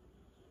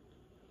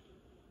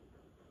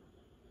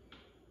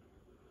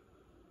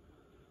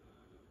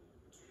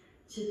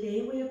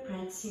 Today we are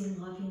practicing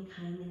loving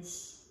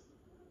kindness.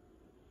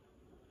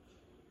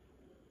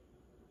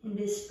 In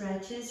this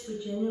practice, we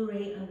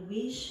generate a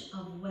wish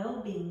of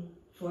well-being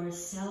for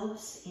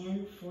ourselves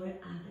and for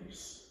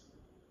others.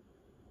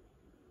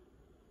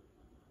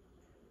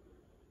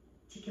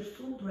 Take a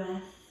full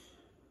breath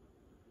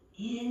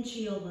into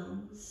your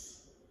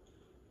lungs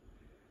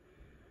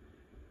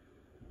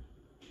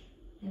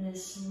and a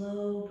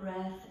slow breath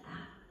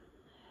out.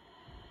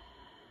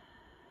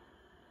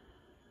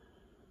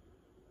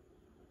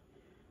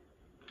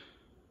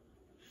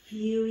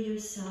 Feel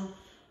yourself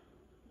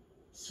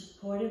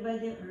supported by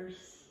the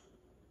earth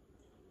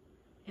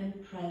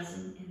and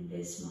present in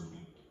this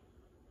moment.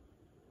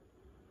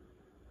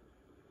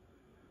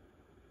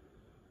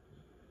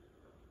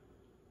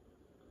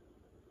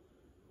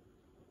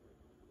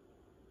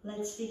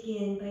 Let's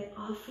begin by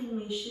offering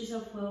wishes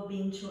of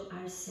well-being to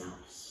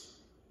ourselves.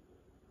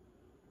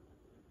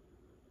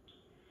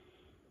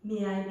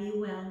 May I be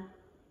well.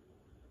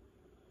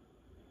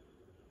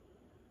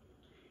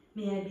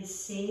 May I be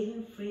safe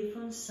and free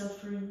from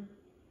suffering.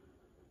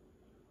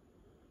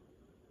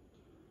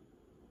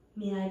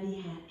 May I be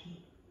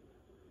happy.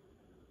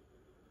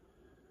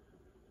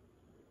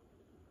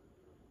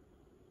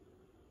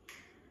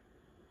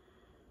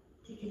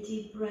 Take a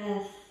deep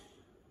breath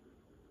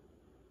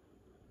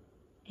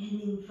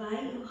and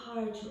invite your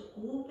heart to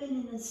open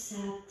and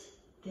accept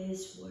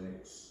these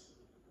words.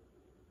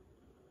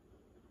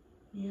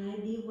 May I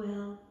be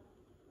well.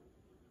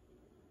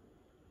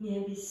 May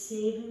I be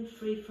safe and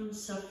free from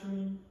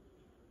suffering.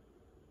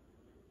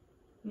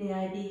 May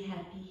I be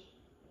happy.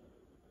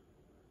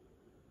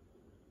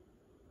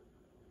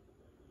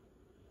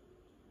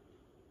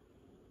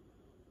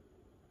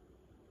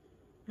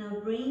 Now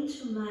bring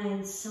to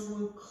mind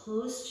someone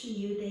close to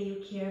you that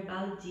you care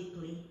about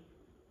deeply.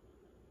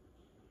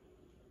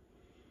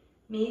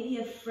 Maybe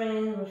a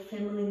friend or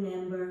family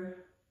member.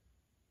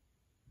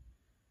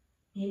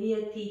 Maybe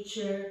a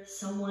teacher,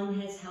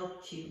 someone has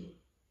helped you.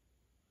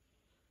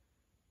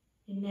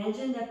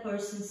 Imagine that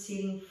person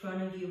sitting in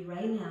front of you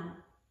right now.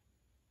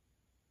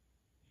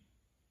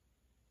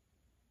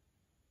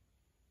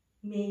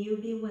 May you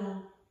be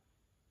well.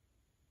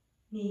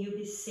 May you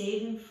be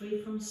safe and free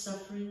from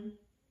suffering.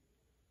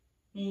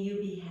 May you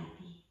be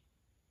happy.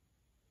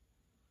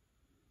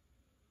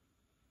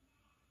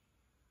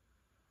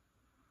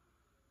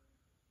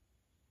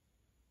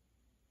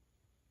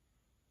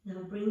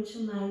 Now bring to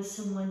mind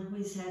someone who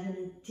is having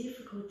a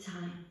difficult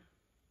time.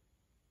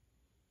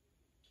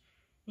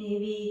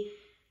 Maybe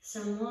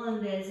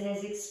someone that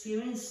has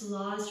experienced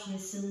loss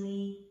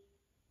recently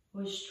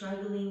or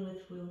struggling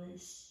with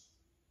illness.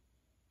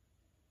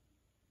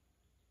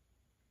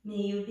 May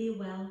you be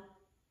well.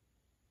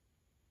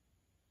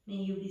 May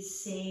you be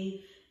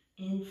safe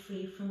and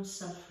free from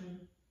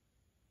suffering.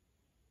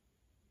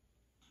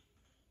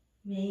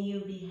 May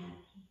you be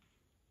happy.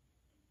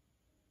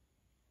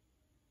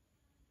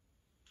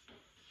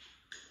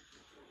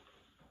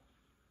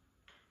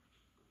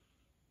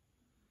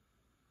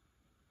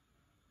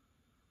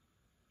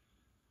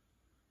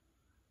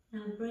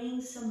 Now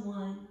bring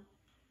someone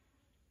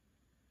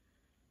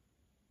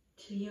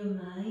to your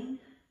mind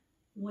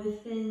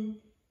within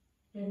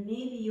that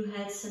maybe you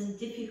had some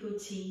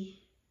difficulty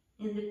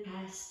in the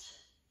past.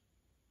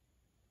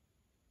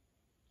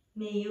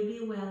 May you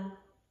be well.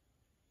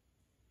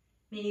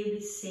 May you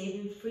be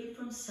safe and free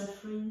from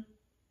suffering.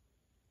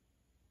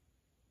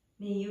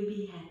 May you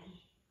be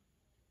happy.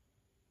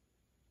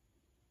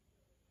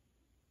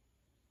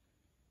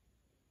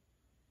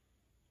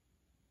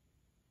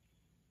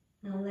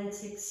 Now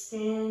let's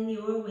extend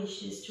your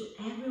wishes to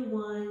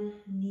everyone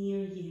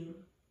near you.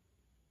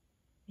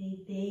 May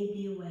they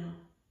be well.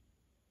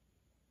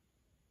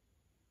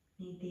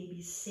 May they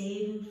be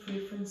safe and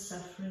free from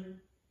suffering.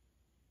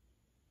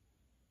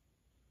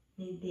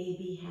 May they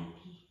be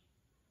happy.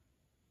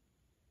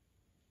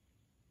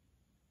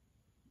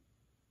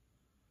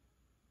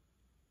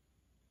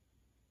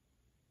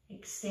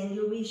 Extend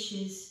your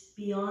wishes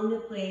beyond the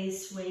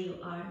place where you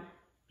are,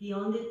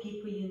 beyond the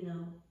people you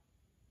know,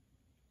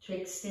 to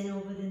extend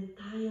over the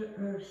entire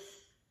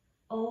earth,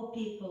 all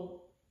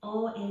people,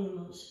 all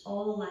animals,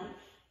 all life.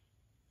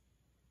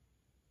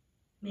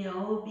 May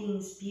all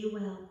beings be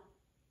well.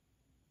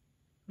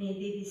 May they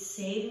be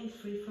safe and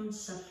free from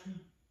suffering.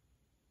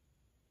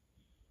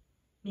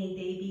 May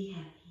they be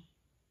happy.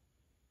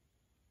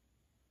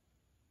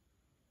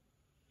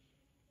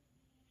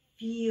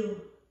 Feel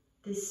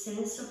the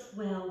sense of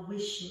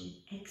well-wishing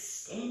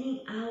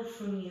extending out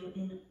from you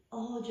in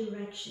all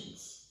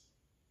directions.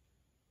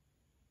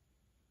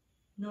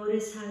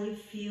 Notice how you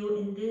feel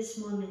in this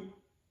moment,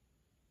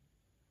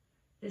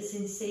 the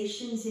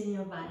sensations in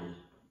your body,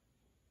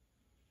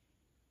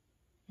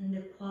 and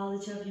the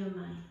quality of your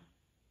mind.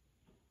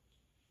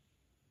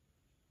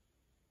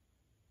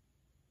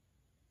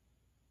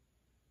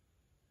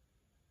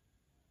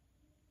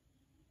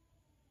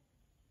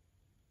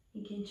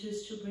 You can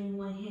choose to bring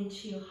one hand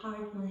to your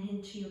heart, one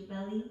hand to your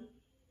belly,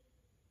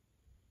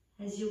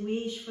 as you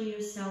wish for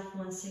yourself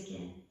once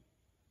again.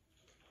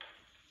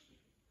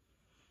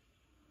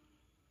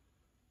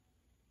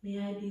 May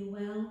I be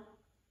well.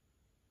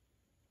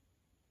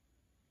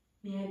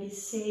 May I be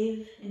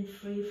safe and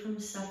free from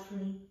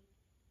suffering.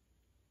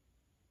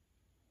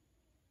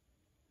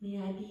 May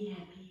I be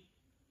happy.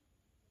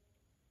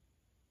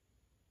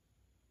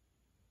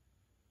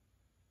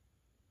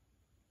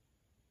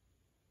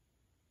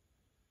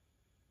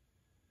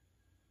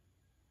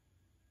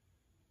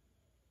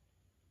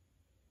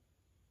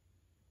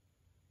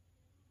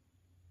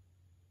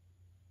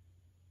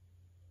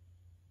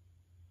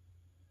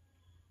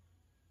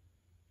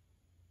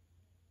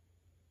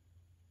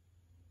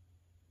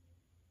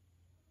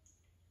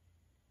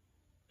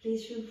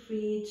 Please feel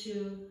free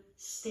to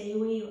stay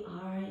where you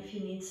are if you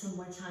need some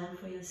more time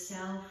for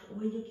yourself,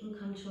 or you can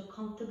come to a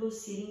comfortable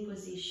sitting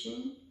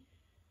position.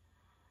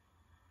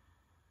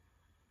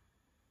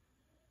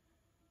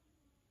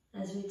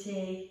 As we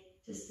take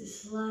just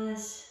this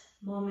last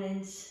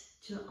moment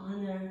to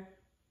honor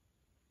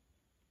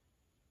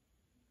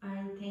our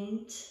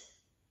intent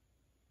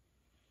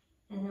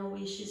and our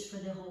wishes for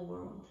the whole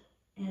world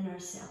and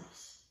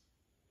ourselves.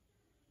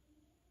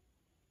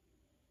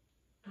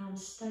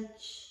 Palms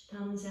touch,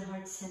 thumbs at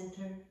heart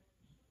center.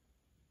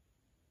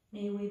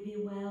 May we be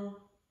well.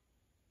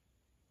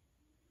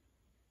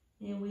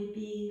 May we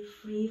be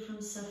free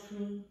from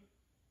suffering.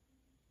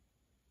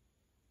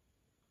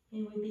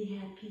 May we be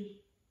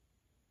happy.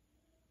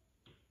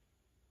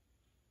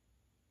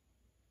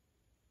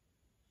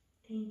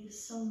 Thank you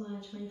so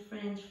much, my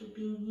friends, for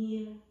being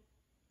here.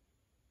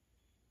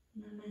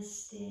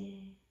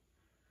 Namaste.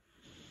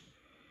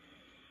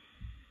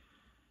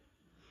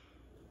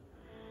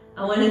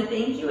 I want to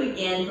thank you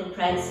again for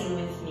practicing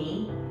with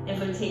me and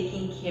for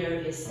taking care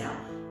of yourself.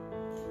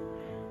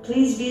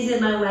 Please visit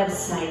my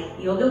website,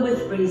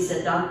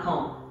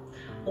 yogawithbrisa.com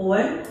or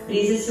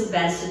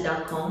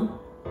brisasilvestre.com,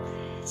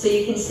 so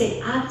you can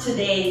stay up to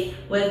date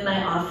with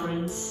my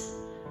offerings.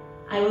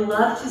 I would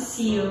love to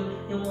see you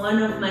in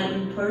one of my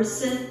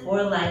in-person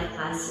or live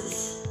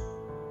classes.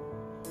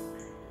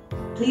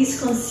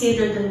 Please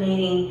consider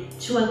donating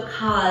to a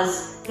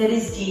cause that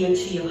is dear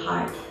to your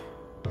heart.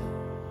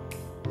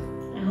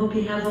 I hope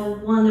you have a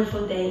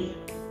wonderful day.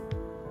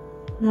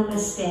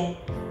 Namaste.